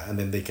public, yeah. And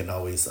then they can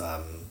always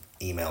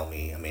email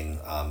me. I mean,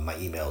 my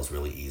email is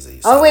really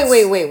easy. So Oh,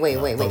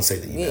 wait. Don't say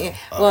the email. Yeah.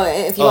 Well,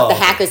 if you want the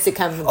hackers to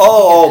come.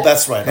 Oh,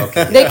 that's right.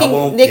 Okay.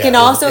 They can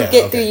also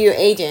get through your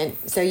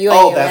agent. So you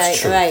Oh, that's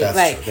true.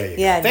 That's true. There you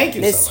go. Yeah. Thank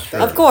you so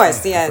much. Of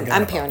course, I yeah. forgot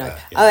I'm about paranoid. that,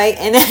 yeah. All right,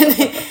 and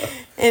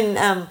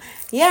then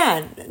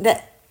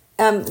that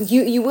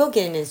you will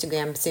get an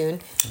Instagram soon.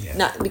 Yeah.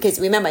 Not because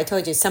remember I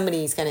told you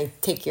somebody's gonna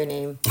take your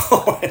name I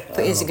don't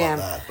for know Instagram. about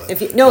that, but-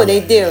 If you no,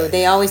 they do. yeah,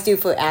 They always do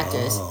for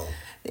actors. Oh.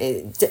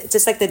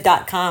 Just like the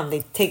 .com,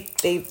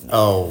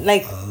 Oh.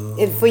 like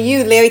if for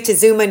you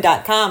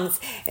LarryTazuma.coms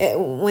when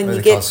What you they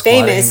call get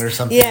squatting famous or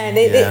something? yeah,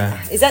 they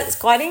is that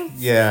squatting?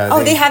 Yeah.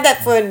 Oh, they have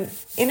that for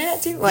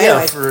internet too. Well, Yeah,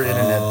 anyways. for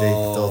internet,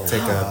 they'll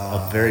take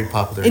a very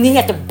popular. And then you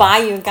have to name buy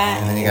your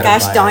then you gotta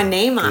gosh buy darn it.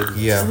 name on.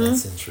 Yeah.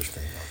 That's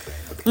interesting.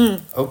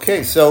 Okay.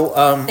 Okay, so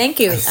Thank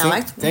you, I think-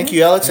 Alex. Thank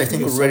you, Alex. I think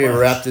you we're so ready to much.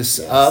 wrap this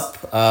up.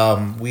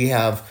 We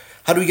have.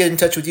 How do we get in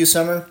touch with you,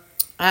 Sommer?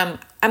 I'm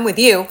with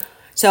you.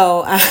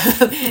 So,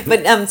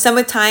 but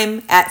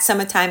summertime at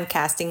summertime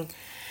casting,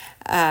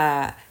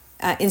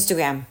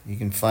 Instagram. You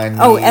can find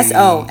me. Oh,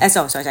 sorry,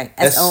 SOMMER.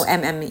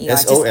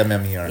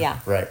 SOMMER. Yeah.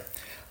 Right.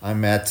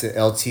 I'm at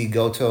LT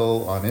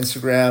Goto on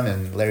Instagram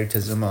and Larry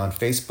Tazuma on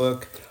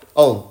Facebook.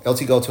 Oh,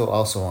 LT Goto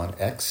also on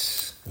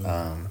X.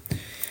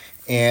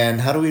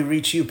 And how do we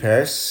reach you,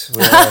 Paris?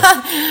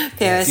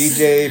 Paris.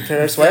 DJ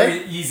Paris Wang?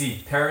 Very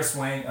easy. Paris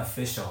Wang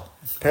official.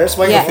 Paris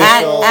Wang Yeah,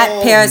 official.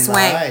 at Paris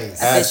Wang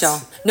nice.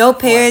 official. No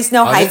pairs,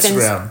 no On hyphens.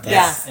 Instagram.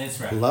 Yes,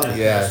 Instagram. Love it.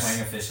 Yes. Paris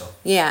Wang official.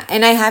 Yeah,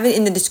 and I have it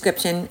in the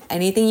description.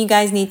 Anything you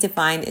guys need to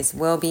find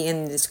will be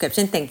in the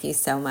description. Thank you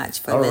so much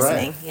for All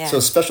listening. right. Yeah. So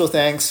special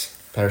thanks,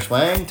 Paris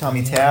Wang,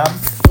 Tommy Tam,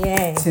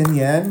 Yay. Tin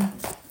Yen,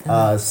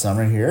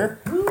 Sommer here,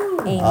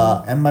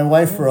 and my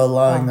wife for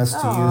allowing us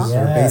to use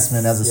her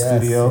basement as a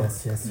studio.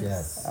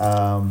 Yes.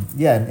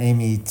 And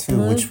Amy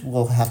too, which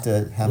we'll have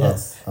to have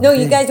Yes. a No,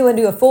 you big- guys want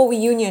to do a full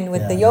reunion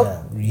with the Yolk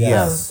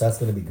Yes. That's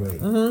gonna be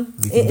great. We can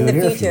in do the it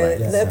here if you future. like.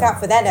 Yes, Look out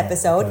for that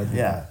episode.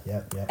 Yeah.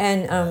 Yeah.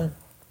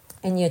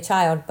 And your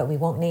child, but we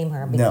won't name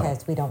her No.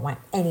 because we don't want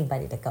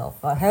anybody to go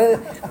for her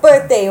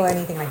birthday or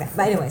anything like that.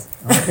 But anyways,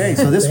 Okay,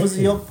 so this was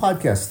the you. Yolk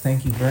Podcast.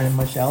 Thank you very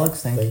much,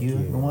 Alex. Thank you,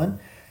 everyone,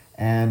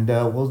 and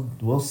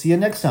we'll see you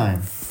next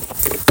time.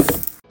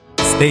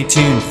 Stay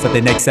tuned for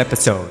the next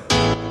episode.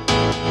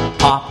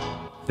 Pop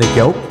the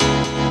yolk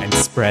and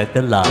spread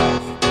the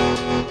love.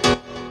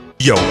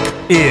 Yolk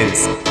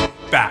is